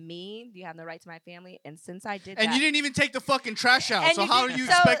right to me. You have no right to my family." And since I did And that, you didn't even take the fucking trash out. and So you how did- do you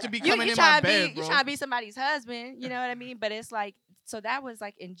so expect to be coming in my bed, You bro? trying to be somebody's husband? You know what I mean? But it's like, so that was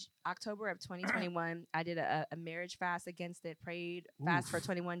like in October of 2021. I did a marriage fast against it. Prayed fast for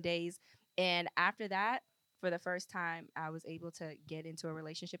 21 days, and after that, for the first time, I was able to get into a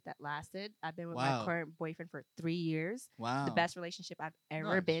relationship that lasted. I've been with Wow. my current boyfriend for 3 years. Wow. The best relationship I've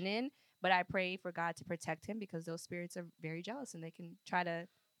ever Nice. been in. But I pray for God to protect him because those spirits are very jealous and they can try to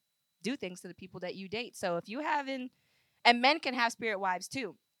do things to the people that you date. So if you haven't, and men can have spirit wives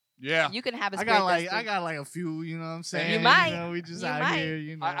too. Yeah. You can have a I spirit. got like a few, you know what I'm saying? You might. You know, we just You out might. here,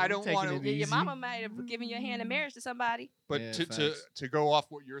 you know. I don't taking wanna- it your easy. mama might have given your hand in marriage to somebody. But Yeah, to facts. go off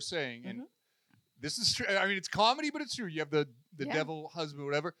what you're saying, and this is true. I mean, it's comedy, but it's true. You have the Yeah. devil husband,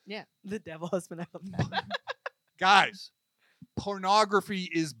 whatever. Yeah, the devil husband. I love that. Guys, pornography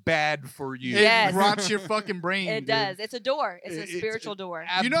is bad for you. It Yes. rots your fucking brain. It dude. does. It's a door. It's a It's- spiritual door.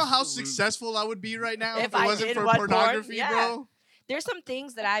 You know how Absolutely. successful I would be right now if If it I wasn't did for one porn, pornography, yeah. bro? There's some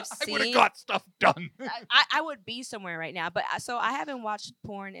things that I've I would have seen. got stuff done. I would be somewhere right now, but so I haven't watched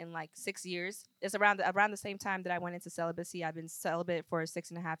porn in like 6 years. It's around the same time that I went into celibacy. I've been celibate for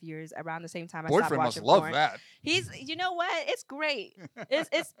 6.5 years. Around the same time I stopped Boyfriend watching must love porn. that. You know what? It's great.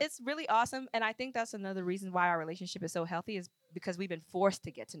 It's really awesome, and I think that's another reason why our relationship is so healthy is because we've been forced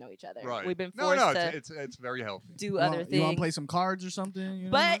to get to know each other. Right. We've been No, forced no, to it's very healthy. do other You want things. to play some cards or something? You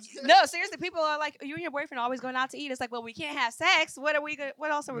know? But no, seriously, people are like, you and your boyfriend are always going out to eat. It's like, well, we can't have sex. What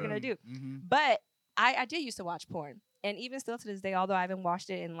else are we gonna do? Mhm. But I did used to watch porn, and even still to this day, although I haven't watched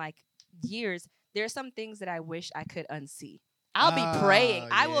it in like years, there are some things that I wish I could unsee. I'll be praying.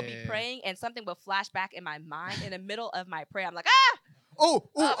 I will be yeah. praying, and something will flash back in my mind in the middle of my prayer. I'm like, Oh,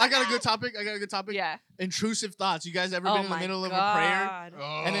 Oh I my got a God. good topic. yeah. Intrusive thoughts. You guys ever Oh been in the my middle of a God. prayer?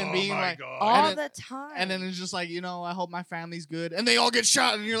 And then being my like, God. All And the time. And then it's just like, I hope my family's good. And they all get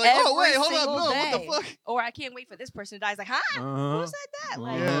shot. And you're like, oh, Every wait, hold up. single No, what the day. fuck? Or I can't wait for this person to die. It's like, huh? Who said that?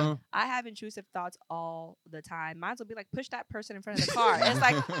 Like, Yeah. I have intrusive thoughts all the time. Mine will be like, push that person in front of the car. It's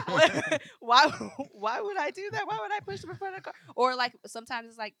like, why would I do that? Why would I push them in front of the car? Or like sometimes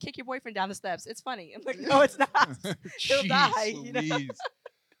it's like, kick your boyfriend down the steps. It's funny. I'm like, no, it's not. He'll die. You know? Louise.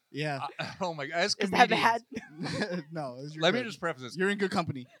 Yeah. Oh my God. As Is that comedians, bad? No. let me just preface this. You're in good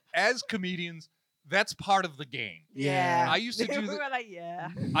company. As comedians, that's part of the game. Yeah. I used to do we the- were like, yeah.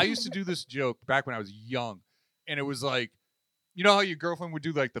 I used to do this joke back when I was young, and it was like, you know how your girlfriend would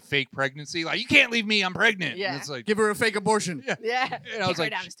do like the fake pregnancy, like you can't leave me, I'm pregnant. Yeah. And it's like, Give her a fake abortion. yeah, Yeah. And I Kick was her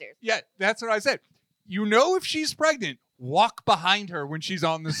like, down the stairs. yeah, that's what I said. You know, if she's pregnant, walk behind her when she's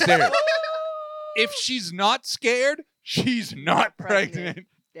on the stairs. If she's not scared, she's not pregnant. pregnant.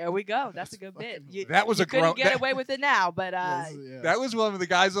 There we go. That's a good bit. That was you a grown. couldn't get away with it now, but That was one of the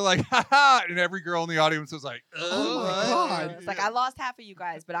guys who were like, ha ha, and every girl in the audience was like, Oh my what? God. It's like I lost half of you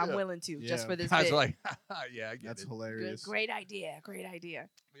guys, but I'm Yeah. willing to just Yeah. for this Guys bit. are like, ha ha, yeah, I get That's it. hilarious. Great idea. Great idea.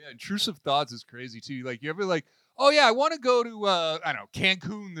 Yeah, intrusive thoughts is crazy too. Like you ever like, oh yeah, I want to go to I don't know,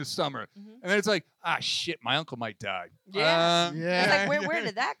 Cancun this summer, Mhm. and then it's like, ah shit, my uncle might die. Yeah. Yeah. It's like where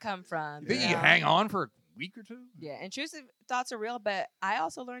did that come from? You think you you know? hang on for a week or two? Yeah, intrusive thoughts are real, but I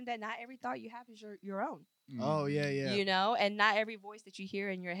also learned that not every thought you have is your own. Oh yeah, yeah. You know, and not every voice that you hear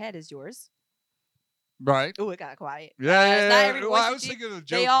in your head is yours. Right. Oh, it got quiet. Yeah, not every well, voice I that was you- thinking of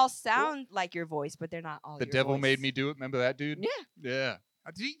the They joke. all sound like your voice, but they're not all. The your devil voice. made me do it. Remember that dude? Yeah. Yeah.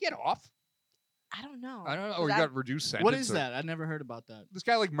 Did he get off? I don't know. I don't know. 'Cause Or he I- got reduced sentence. What is or- that? I never heard about that. This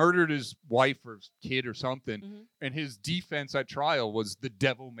guy like murdered his wife or his kid or something, Mhm. and his defense at trial was the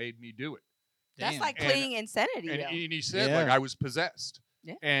devil made me do it. That's Damn. like And- pleading insanity. And, though. and he said Yeah. like I was possessed.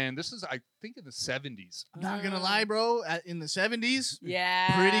 Yeah. And this is I think in the 70s. Not gonna lie, bro. In the 70s,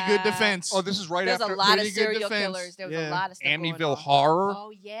 Yeah. pretty good defense. Oh, this is right There's after a lot of pretty good serial defense. killers. There was Yeah. a lot of stuff going Amityville on. Horror. Oh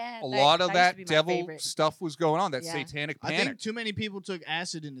yeah. A lot of used to that be my devil favorite. stuff was going on. That Yeah. satanic I panic. think too many people took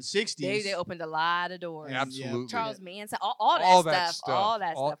acid in the 60s. They opened a lot of doors. Yeah, absolutely. Charles Manson, all All that that stuff, stuff. all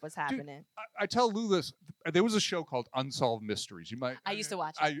that All- stuff was happening. I tell Lou this. There was a show called Unsolved Mysteries. You might. I used to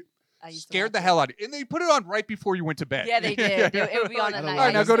watch it. I I used to scared watch the it. hell out of you. And they put it on right before you went to bed. Yeah, they did. It would be on at All night. right,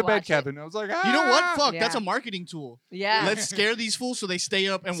 I now used go to to bed, watch it. Kevin. I was like, You know what? Fuck, Yeah. that's a marketing tool. Yeah. Let's scare these fools so they stay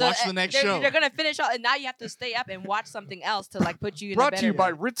up and So, watch the next they're, show. They're gonna finish all, and now you have to stay up and watch something else to like put you in a Brought better to you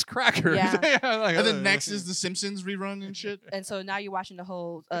by mood. Ritz Crackers. Yeah. Like, and then next is the Simpsons rerun and shit. And so now you're watching the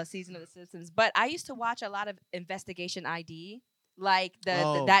whole season of The Simpsons. But I used to watch a lot of Investigation ID, like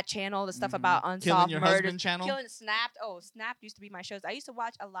Oh. that channel, the stuff Mhm. about Killing unsolved Your murders. Husband channel. Killing Snapped. Oh, Snapped used to be my shows. I used to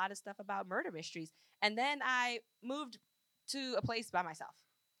watch a lot of stuff about murder mysteries. And then I moved to a place by myself.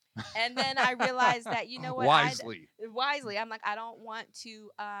 And then I realized that, you know what? Wisely. I'm like, I don't want to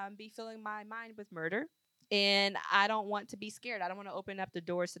be filling my mind with murder. And I don't want to be scared. I don't want to open up the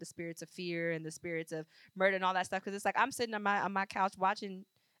doors to the spirits of fear and the spirits of murder and all that stuff. Because it's like I'm sitting on my couch watching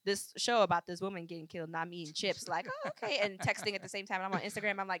this show about this woman getting killed and I'm eating chips, like, oh, okay, and texting at the same time. And I'm on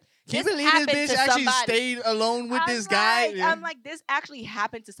Instagram. I'm like, Can you this believe this happened bitch to actually somebody. stayed alone with I'm this guy? like- Yeah. I'm like, this actually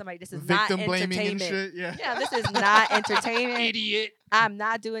happened to somebody. This is Victim not blaming and entertainment. shit. Yeah. Yeah, this is not entertainment. Idiot. I'm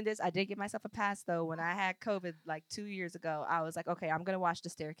not doing this. I did give myself a pass though. When I had COVID like 2 years ago, I was like, okay, I'm gonna watch The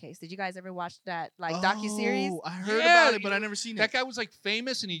Staircase. Did you guys ever watch that like docuseries? Oh, I heard Yeah, about it, but I never seen That it. guy was like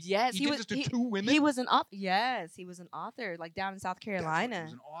famous, and he Yes, he, he did was- this to he- two women. He was an author. Yes, he was an author, like down in South That's right, Carolina. He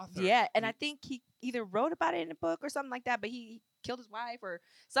was an author. Yeah, and I think he either wrote about it in a book or something like that, but he killed his wife or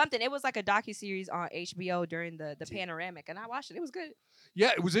something. It was like a docuseries on HBO during the panoramic, and I watched it. It was good.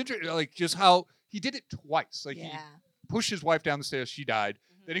 Yeah, it was interesting. Like just how he did it twice. Like he Yeah. pushed his wife down the stairs. She died.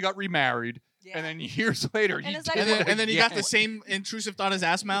 Then he got remarried, Yeah. and then years later, And he it's did like- it And then he got again. the same intrusive thought as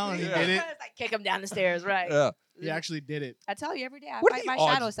Asmaou, and he Yeah. did it. It's like kick him down the stairs, right? Yeah. He actually did it. I tell you every day I What are fight the my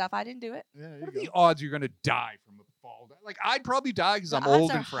shadow odds? self. I didn't do it. Yeah, there What are you the go. odds you're gonna die from a fall? Like I'd probably die because I'm The odds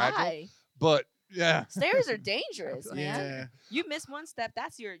old are and fragile. high. But yeah, Stairs are dangerous, man. Yeah, You miss one step,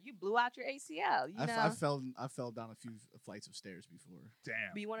 you blew out your ACL. You know. I fell down a few flights of stairs before. damn.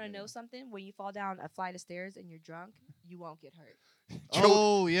 But you want to Yeah. know something? When you fall down a flight of stairs and you're drunk, you won't get hurt.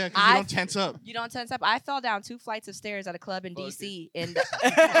 Oh yeah, because you I- don't tense up. You don't tense up. I fell down 2 flights of stairs at a club in Okay. DC, and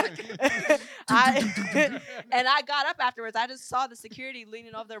I got up afterwards. I just saw the security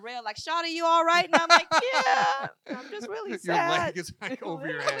leaning over the rail, like, "Shawty, you all right?" And I'm like, "Yeah, I'm just really Your sad. leg is like over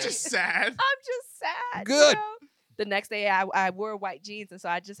your Literally. head. Just sad. I'm just sad." Good. You know? The next day, I wore white jeans, and so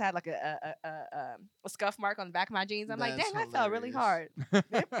I just had like a scuff mark on the back of my jeans. I'm like, That's "Dang, I fell really hard,"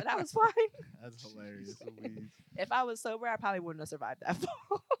 hilarious. but I was fine. That's hilarious. If I was sober, I probably wouldn't have survived that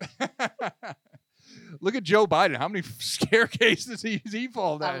fall. Look at Joe Biden. How many staircases he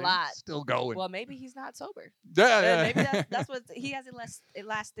fall down? He's lot. Still going. Well, maybe he's not sober. yeah, Maybe that's what he has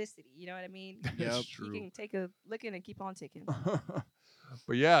elasticity. You know what I mean? Yep. That's He true. can take a licking and keep on ticking.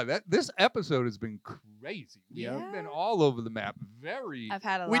 But yeah, this episode has been crazy. We've Yeah. been all over the map. Very I've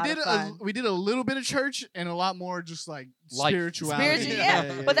had a We lot did of fun. we did a little bit of church and a lot more just like Life. spirituality. Spiritual,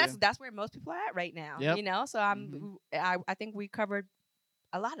 yeah. But that's where most people are at right now. Yep. You know, so I think we covered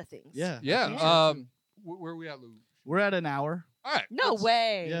a lot of things. yeah. yeah. Yeah. Where are we at, Lou? We're at an hour. All right. No let's-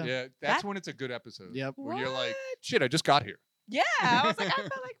 way. Yeah. Yeah, that's That- when it's a good episode. Yep. Where you're like, What? shit, I just got here. Yeah. I was like, I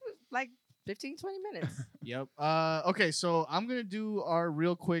felt like 15, 20 minutes. Yep. Okay, so I'm gonna do our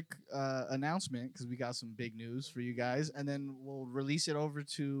real quick announcement because we got some big news for you guys, and then we'll release it over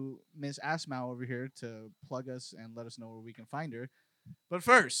to Miss Asmaou over here to plug us and let us know where we can find her. But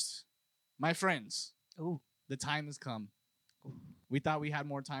first, my friends, Ooh. the time has come. We thought we had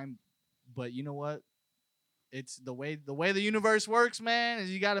more time, but you know what? It's the way the universe works, man.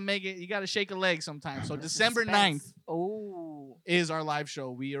 Is you got to make it. You got to shake a leg sometimes. So December 9th Oh. is our live show.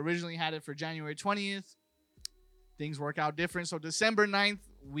 We originally had it for January 20th. Things work out different. So December 9th,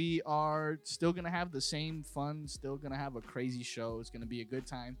 we are still going to have the same fun, still going to have a crazy show. It's going to be a good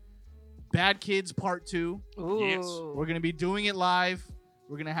time. Bad Kids Part 2. Ooh. Yes. We're going to be doing it live.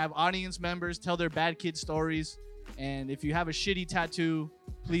 We're going to have audience members tell their bad kid stories. And if you have a shitty tattoo,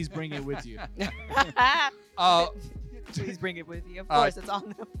 please bring it with you. Please bring it with you. Of course, it's on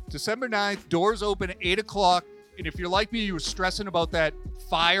them. December 9th, doors open at 8 o'clock. And if you're like me, you were stressing about that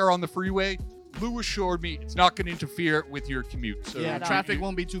fire on the freeway, Lou assured me it's not going to interfere with your commute. So Yeah, Right on. traffic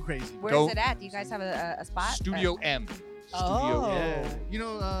won't be too crazy. Where Don't- is it at? Do you guys have a spot? Studio M. Oh. Yeah. You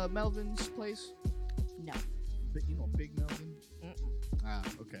know Melvin's place? No. You know Big Melvin? Mm-mm. Ah,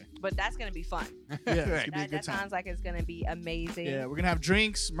 okay. But that's gonna be fun. Yeah, it's gonna be a That good time. sounds like it's gonna be amazing. Yeah, we're gonna have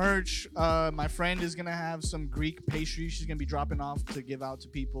drinks, merch. My friend is gonna have some Greek pastry. She's gonna be dropping off to give out to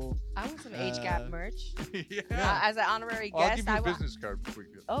people. I want some age gap merch. Yeah. As an honorary I'll guest, give you I a want. business card before you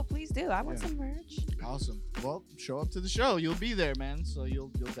go. Oh, please do. I want Yeah. some merch. Awesome. Well, show up to the show. You'll be there, man. So you'll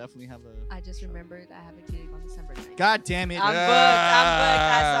definitely have a. I just remembered I have a gig on December 9th. God damn it! I'm booked.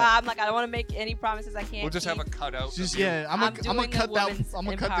 Yeah. I'm like, I don't want to make any promises I can't. We'll just have a keep. cutout. Just of you. yeah, I'm I'm gonna doing a cut that. women's I'm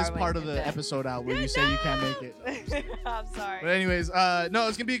gonna cut this part of empowerment the event. episode out where you say you can't make it. I'm sorry. But anyways, no,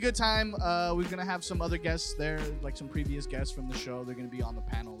 it's gonna be a good time. We're gonna have some other guests there, like some previous guests from the show. They're gonna be on the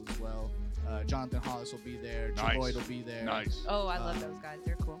panel as well. Jonathan Hollis will be there. Nice. Boyd will be there. Nice. Oh, I love those guys.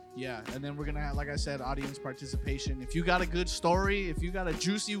 They're cool. Yeah, and then we're gonna have, like I said, audience participation. If you got a good story, if you got a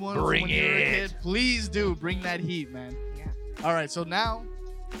juicy one from Bring when you were a it. kid, please do bring that heat, man. Yeah. All right, so now,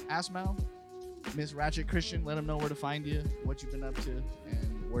 Asmaou, Miss Ratchet Christian, let them know where to find you, what you've been up to,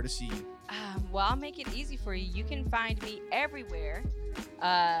 and where to see you. Well, I'll make it easy for you. You can find me everywhere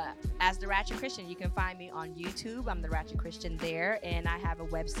as the Ratchet Christian. You can find me on YouTube. I'm the Ratchet Christian there, and I have a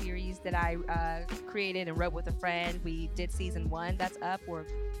web series that I created and wrote with a friend. We did season 1. That's up. We're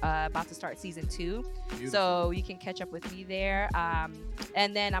about to start season 2. Beautiful. So you can catch up with me there.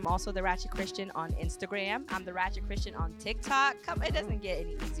 And then I'm also the Ratchet Christian on Instagram. I'm the Ratchet Christian on TikTok. It doesn't get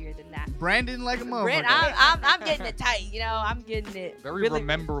any easier than that. Brandon like a motherfucker. Brent, I'm getting it tight. You know, I'm getting it Very really.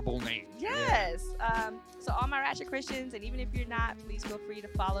 rememberable name. Yes. So all my Ratchet Christians, and even if you're not, please feel free to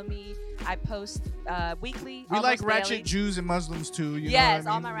follow me. I post weekly. We like almost Ratchet daily. Jews and Muslims too. You Yes,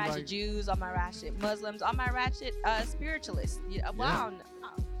 know what I all mean? my We Ratchet like- Jews, all my Ratchet Muslims, all my Ratchet spiritualists. Yeah, well, Yeah. I don't know.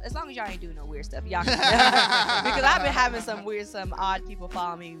 As long as y'all ain't doing no weird stuff, y'all. Because I've been having some odd people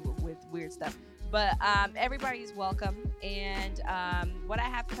follow me with weird stuff. But everybody's welcome. And what I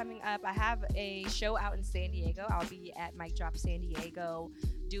have coming up, I have a show out in San Diego. I'll be at Mic Drop San Diego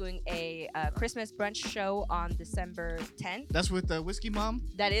doing a Christmas brunch show on December 10th. That's with the Whiskey Mom.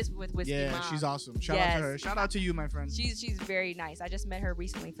 That is with Whiskey Yeah, Mom. she's awesome. Shout out Yes. to her. Shout out to you, my friend. She's very nice. I just met her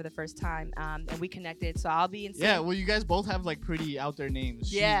recently for the first time, and we connected. So I'll be in. Yeah, well, you guys both have like pretty out there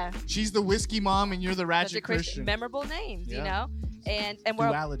names. Yeah. She's the Whiskey Mom, and you're the Such a Ratchet Christian. memorable names, you Yeah. know. And we're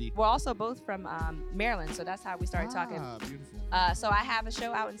Duality. also both from Maryland, so that's how we started talking. Ah, beautiful. So I have a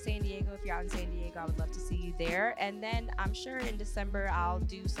show out in San Diego. If you're out in San Diego, I would love to see you there. And then I'm sure in December I'll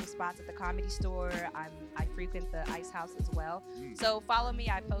do some spots at the Comedy Store. I frequent the Ice House as well. So follow me.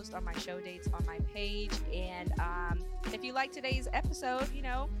 I post on my show dates on my page. And if you like today's episode, you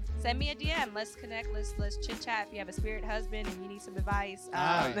know, send me a DM. Let's connect. Let's chit chat. If you have a spirit husband and you need some advice,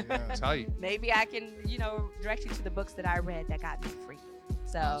 Yeah. Tight. maybe I can, you know, direct you to the books that I read that got me free.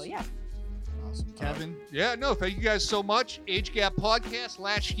 So Awesome. yeah. Awesome. Kevin. Yeah, no, thank you guys so much. Age Gap Podcast,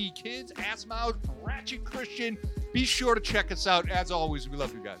 Latchkey Kids, Asmaou, Ratchet Christian. Be sure to check us out. As always, we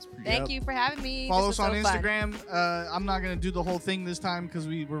love you guys. Appreciate Thank you for having me. Follow This us was on so fun. Instagram. I'm not going to do the whole thing this time because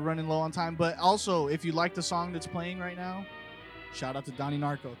we're running low on time. But also, if you like the song that's playing right now, shout out to Donnie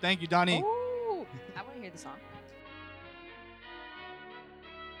Narco. Thank you, Donnie. Ooh, I want to hear the song.